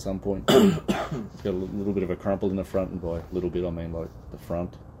car at some point. It's got a little bit of a crumple in the front, and by a little bit I mean like the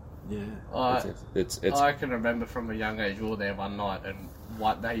front. Yeah. It's I can remember from a young age we were there one night and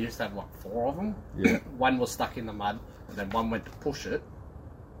they used to have like 4 of them. Yeah. One was stuck in the mud, and then one went to push it,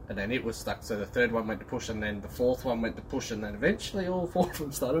 and then it was stuck. So the third one went to push, and then the fourth one went to push, and then eventually all 4 of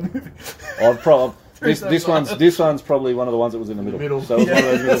them started moving. this one's probably one of the ones that was in the middle. So it was one of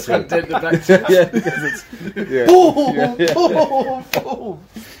those middle It's got two. dead in the back. Yeah, because it's yeah. Boom! Yeah. Boom! Boom!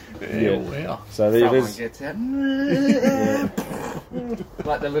 Yeah. Wow. So Someone there's gets out. yeah.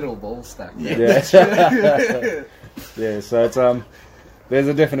 Like the little ball stack. Yeah. Yeah, so it's there's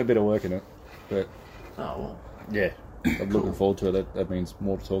a definite bit of work in it, but Oh, well. yeah, I'm looking forward to it. That means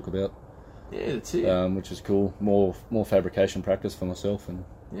more to talk about, Yeah, that's it. which is cool. More fabrication practice for myself and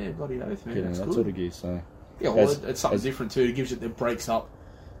Yeah, bloody oath, man. getting That's that good. sort of gear. So Yeah, well, As- it's something as- different too. It gives it, it breaks up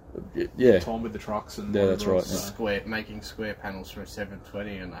yeah, time with the trucks and Yeah, that's whatever right, else, so. Making square panels for a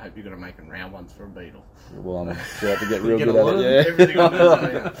 720, and I hope you're going to make round ones for a Beetle. well, I'm about to get real You're good gonna at learn it. Everything Yeah, on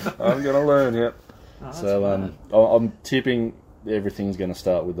that. I'm gonna learn. Yeah. Oh, that's So mad. I'm tipping everything's going to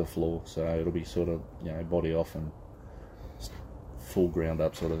start with the floor, so it'll be sort of body off and full ground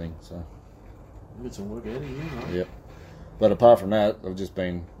up sort of thing. So Get some work out of you, mate. yep. But apart from that, I've just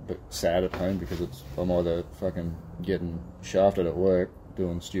been a bit sad at home because I'm either fucking getting shafted at work,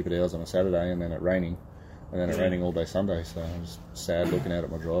 doing stupid hours on a Saturday, and then it raining, and then it raining all day Sunday. So I'm just sad looking out at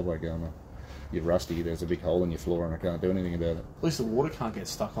my driveway going, "You're rusty. There's a big hole in your floor, and I can't do anything about it." At least the water can't get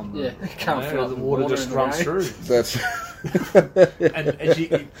stuck on the. Yeah, it can't on there, fill up the the water water just in the runs rain. through. That's And as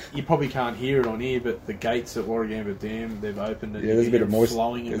you probably can't hear it on here, but the gates at Warragamba Dam, they've opened it. yeah. There's a You bit hear of it moisture.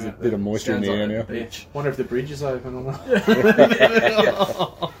 flowing There's a about bit of moisture in the Sounds air like now. a Yeah. beach. Wonder if the bridge is open or not.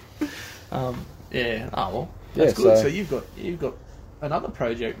 Yeah. Oh well. That's Yeah, good. so- So you've got another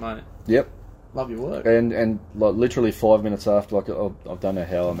project, mate. Yep. Love your work. And like literally 5 minutes after, like I don't know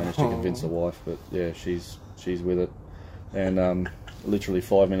how I managed to convince the wife, but yeah, she's with it. And literally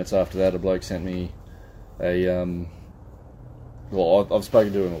 5 minutes after that, a bloke sent me a well, I've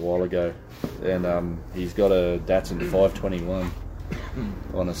spoken to him a while ago, and he's got a Datsun 521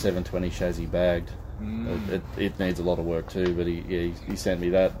 on a 720 chassis bagged. It needs a lot of work too, but he sent me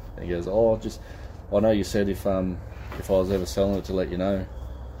that. And he goes, I know you said if I was ever selling it to let you know.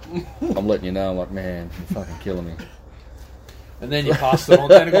 I'm letting you know. I'm like, man, you're fucking killing me. And then you passed it on.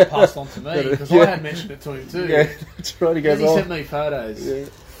 Then it got passed on to me because I had mentioned it to him too. Yeah, that's right. He goes, he sent me photos. Yeah.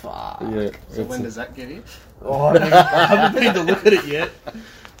 Fuck. Yeah. So when does that get you? Oh, I haven't been to look at it yet.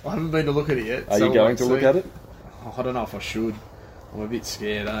 Are you going to look at it? Oh, I don't know if I should. I'm a bit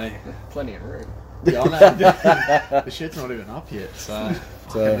scared, eh? Plenty of room. Yeah, I know. The shed's not even up yet, so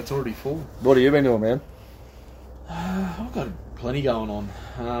it's already full. What have you been doing, man? I've got plenty going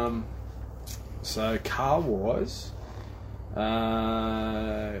on. So car-wise,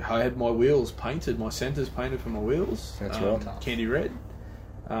 I had my wheels painted, my centres painted for my wheels. That's right. Candy red,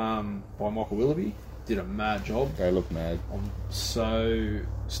 by Michael Willoughby. Did a mad job. They look mad. I'm so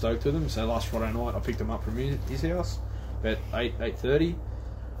stoked with them. So last Friday night I picked them up from his house about 8:30.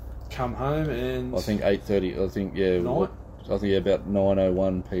 Come home and I think 8:30. I think night. I think about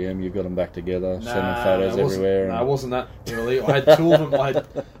 9:01 p.m. You got them back together, sending photos everywhere. No, it wasn't that early. I had two of them. I had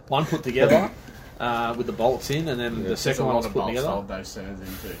one put together with the bolts in, and then the second one was put together.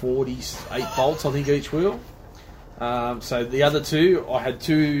 48 bolts, I think, each wheel. So the other two, I had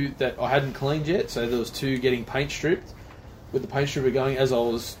two that I hadn't cleaned yet. So there was two getting paint stripped, with the paint stripper going as I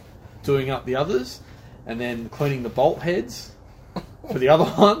was doing up the others, and then cleaning the bolt heads for the other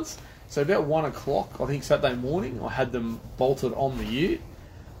ones. So about 1 o'clock, I think Saturday morning, I had them bolted on the ute.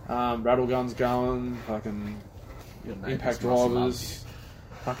 Rattle guns going, fucking impact drivers,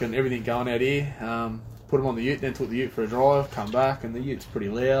 fucking everything going out here. Put them on the ute, then took the ute for a drive, come back, and the ute's pretty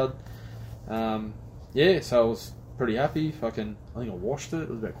loud. So I was pretty happy. I think I washed it. It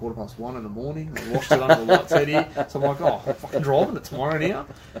was about 1:15 in the morning. I washed it under the lights out here. So I'm like, I'm fucking driving it tomorrow now.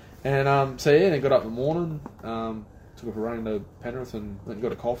 And then got up in the morning. Took it for running to Penrith and went and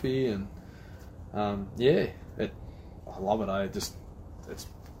got a coffee and I love it. It's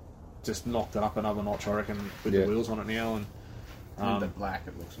just knocked it up another notch, I reckon, with the wheels on it now and the black,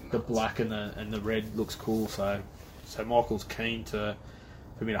 it looks nuts. The black and the red looks cool. So Michael's keen for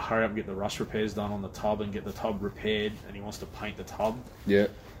me to hurry up and get the rust repairs done on the tub and get the tub repaired, and he wants to paint the tub. Yeah.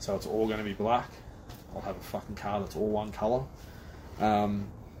 So it's all going to be black. I'll have a fucking car that's all one colour.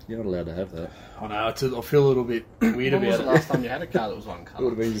 You're not allowed to have that. I know, I feel a little bit weird about it. When was the last time you had a car that was one colour? It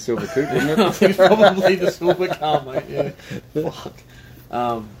would have been the Silver Coupe, wouldn't it? I think it's probably the Silver car, mate, yeah. Fuck.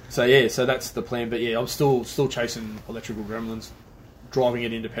 So that's the plan. But yeah, I'm still chasing electrical gremlins, driving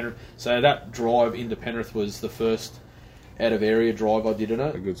it into Penrith. So that drive into Penrith was the first out-of-area drive I did in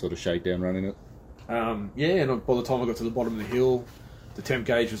it. A good sort of shakedown run in it. And by the time I got to the bottom of the hill, the temp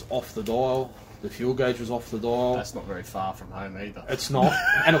gauge was off the dial. The fuel gauge was off the dial. That's not very far from home either. It's not,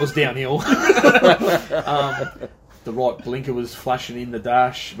 and it was downhill. The right blinker was flashing in the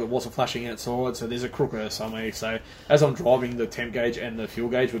dash, but wasn't flashing outside, so there's a crook there somewhere. So as I'm driving, the temp gauge and the fuel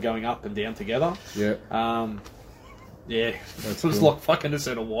gauge were going up and down together. Yeah. It was like fucking a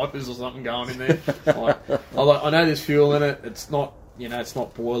set of wipers or something going in there. I know there's fuel in it. It's not, it's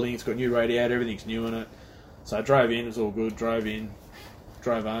not boiling. It's got new radiator. Everything's new in it. So I drove in. It was all good. Drove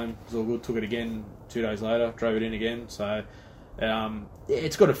home. It was all good. Took it again 2 days later. Drove it in again. So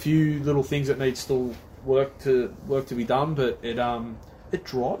it's got a few little things that need still work to be done, but it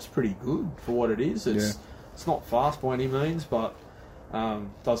drives pretty good for what it is. It's not fast by any means, but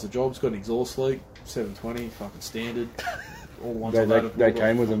does the job. It's got an exhaust leak, 720, fucking standard. All ones they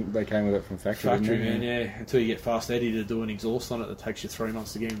came with them. They came with it from factory. Factory, man. Yeah. Until you get Fast Eddie to do an exhaust on it, that takes you 3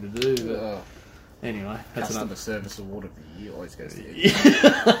 months to get him to do. But anyway, that's Customer Service Award of the Year always goes to you.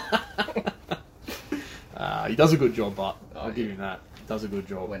 He does a good job, but I'll give him that. He does a good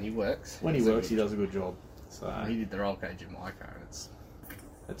job. When he works, he does a good job. So he did the roll cage in my car, and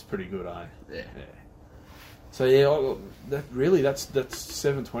it's pretty good, eh? Yeah. So yeah, that's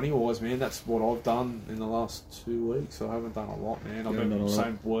 720 wise, man. That's what I've done in the last 2 weeks. I haven't done a lot, man. I've been doing the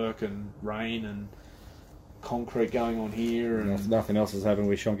same work and rain and concrete going on here, and nothing else has happened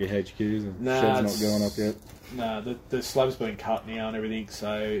with Shonky HQs. And shed's not going up yet. No, the slab's been cut now and everything.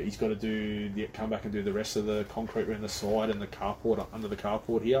 So he's got to come back and do the rest of the concrete around the side and the carport under the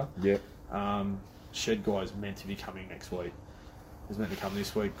carport here. Yep. Shed guy's meant to be coming next week. He's meant to come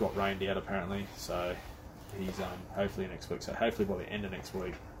this week. Got rained out apparently, so. He's hopefully next week, so hopefully by the end of next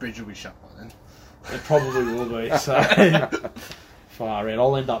week. Bridge will be shut by then. It probably will be, so... Far out.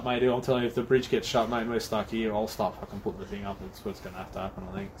 I'll end up, mate. I'm telling you, if the bridge gets shut, mate, we're stuck here. I'll start fucking putting the thing up. That's what's going to have to happen,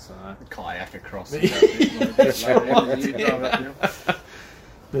 I think. So Kayak across.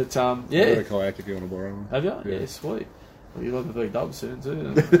 But I've got a kayak if you want to borrow one. have you? Yeah. Yeah, sweet. Well, you'll have a big dub soon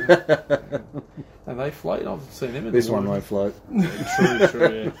too. And they float. I've seen them in This the one water. won't float.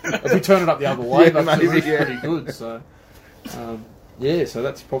 True. Yeah. If we turn it up the other way, Yeah, that's maybe, pretty good. So, yeah. So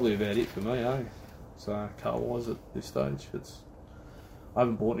that's probably about it for me, eh? So car wise at this stage, I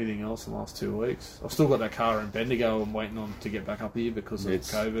haven't bought anything else in the last 2 weeks. I've still got that car in Bendigo. I'm waiting on to get back up here because of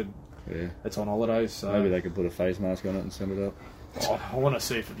COVID. Yeah. It's on holidays. So Maybe they could put a face mask on it and send it up. I want to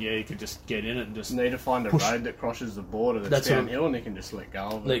see if you could just get in it and just Need to find a road that crosses the border that's downhill, and you can just let go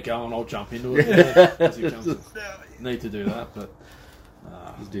of it. let go, and I'll jump into it as it comes. Need to do that, but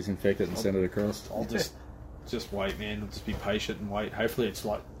Just disinfect it and send it across. I'll just wait, man. I'll just be patient and wait. Hopefully, it's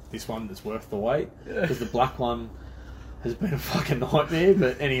like this one that's worth the wait, because the black one has been a fucking nightmare.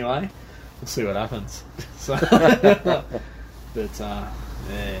 But anyway, we'll see what happens. So,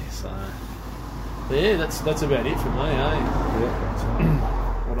 yeah, that's about it for me, eh?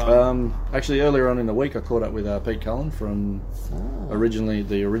 Yeah. Actually, earlier on in the week, I caught up with Pete Cullen from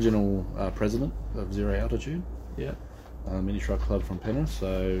the original president of Zero Altitude. Yeah. Mini Truck Club from Penrith,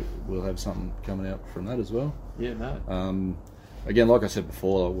 so we'll have something coming out from that as well. Yeah, no. Again, like I said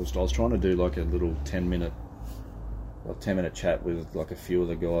before, I was trying to do like a little 10-minute chat with like a few of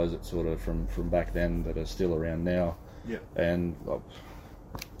the guys that sort of from back then that are still around now. Yeah. And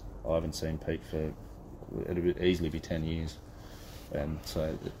I haven't seen Pete for, it'd easily be 10 years. And so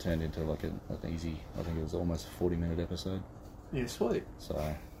it turned into like an easy, I think it was almost a 40-minute episode. Yeah, sweet. So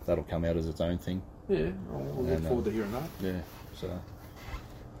that'll come out as its own thing. Yeah, I'll look forward to hearing that. Yeah, so.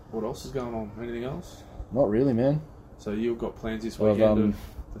 What else is going on? Anything else? Not really, man. So you've got plans this Well, weekend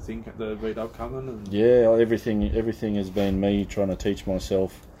of the V-Dub coming? And Yeah, everything has been me trying to teach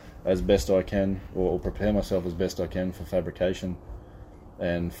myself as best I can, or prepare myself as best I can for fabrication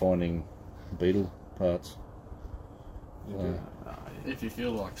and finding Beetle parts. If you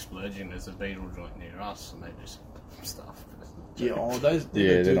feel like splurging, there's a Beetle joint near us, and they do some stuff. yeah, those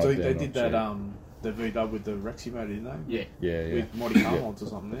Yeah, they're not they did cheap. that the V-Dub with the Rexy motor, didn't they? Yeah, Yeah. With Monty Carmons or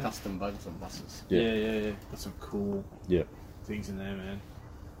something. Yeah. custom bugs and buses. Yeah. That's some cool Yeah. things in there, man.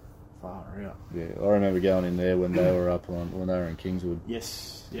 Far out. Yeah, I remember going in there when they were when they were in Kingswood,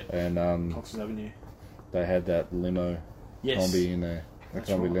 Yes. Yeah. and Cox's Avenue. they had that limo Yes. combi in there. A That's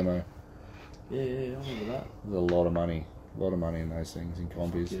combi right. limo. Yeah, I remember that. There's a lot of money in those things in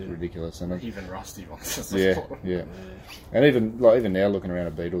combis. Yeah. It's ridiculous, and Even Rusty wants us. yeah. And even now looking around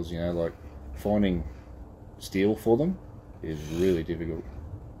at Beetles, like finding steel for them is really difficult.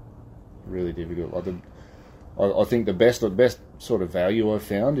 Really difficult. I think the best sort of value I've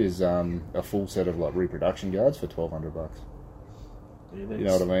found is a full set of like reproduction guards for $1,200. Yeah, You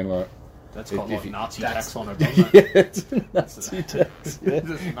know what I mean? Like, That's got if like you- Nazi that's- tax on it, doesn't yeah, it? it's Nazi tax. Yeah.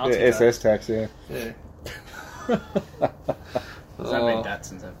 Just Yeah, Nazi SS tax. Yeah. Yeah. Does that mean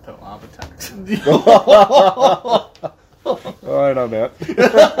Datsuns have Pearl Harbor tax? I know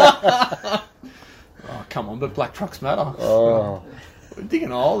that. Oh, come on, but black trucks matter. Oh, We're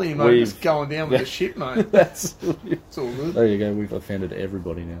digging a hole here, mate. We've- Just going down with the ship, mate. that's. It's all good. There you go. We've offended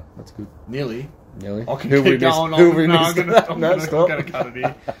everybody now. That's good. Nearly. Nearly. I can Who we keep missed? going Who on. we No, missed? I'm No, stop. gonna cut it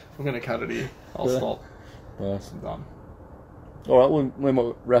here. I'm gonna cut it here. I'll Yeah. stop. Nice. I'm done. All right, we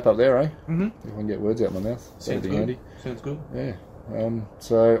might wrap up there, eh? Mm-hmm. If I can get words out of my mouth. Sounds That'd be good. handy. Sounds good. Yeah.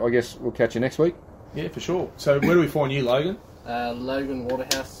 So I guess we'll catch you next week. Yeah, for sure. So where do we find you, Logan? Logan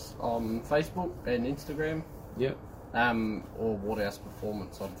Waterhouse on Facebook and Instagram. Yep. Or Waterhouse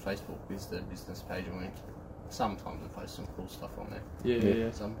Performance on Facebook is the business page. I mean, sometimes I post some cool stuff on there.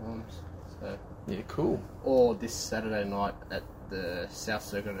 Yeah. Sometimes. So, Yeah, cool. or this Saturday night at the South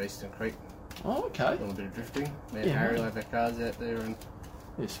Circuit at Eastern Creek, Oh, okay. a little bit of drifting. Me and Yeah, Harry right. will have our cars out there, and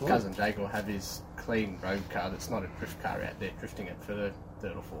Yeah, sweet. cousin Jake will have his clean road car that's not a drift car out there drifting it for the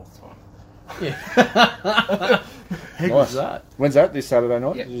third or fourth time. Yeah. Heck Nice. was that? When's that? This Saturday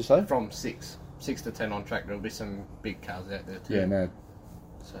night? Yeah, Did you say? From 6 to 10 on track. There'll be some big cars out there too. Yeah, no.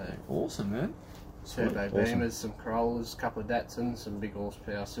 So Awesome, man. turbo Awesome. Beamers, some Corollas, a couple of Datsuns, some big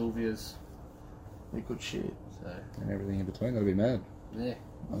horsepower Sylvias. Yeah, good shit. So And everything in between. That'll be mad. yeah,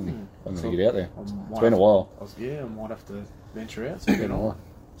 I'm So- going to get out there. I It's might been a have- while. I might have to venture out. So Been get a on. while.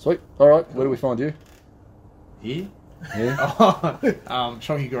 Sweet. All right. Where do we find you? Here. Yeah.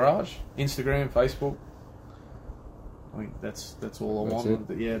 Chonky Garage, Instagram, Facebook. I think that's all I That's want.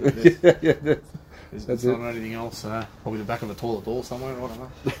 it. Yeah, yeah. there's That's not it. anything else. Probably the back of the toilet door somewhere. I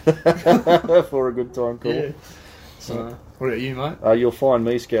don't know. For a good time call. So, what about you, mate? You'll find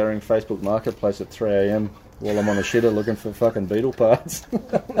me scouring Facebook Marketplace at 3 a.m. while I'm on a shitter looking for fucking Beetle parts.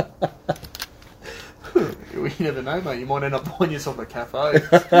 You never know, mate. You might end up buying yourself a cafe.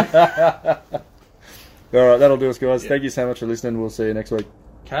 All right, that'll do us, guys. Thank you so much for listening. We'll see you next week.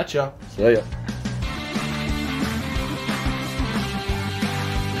 Catch ya. See ya.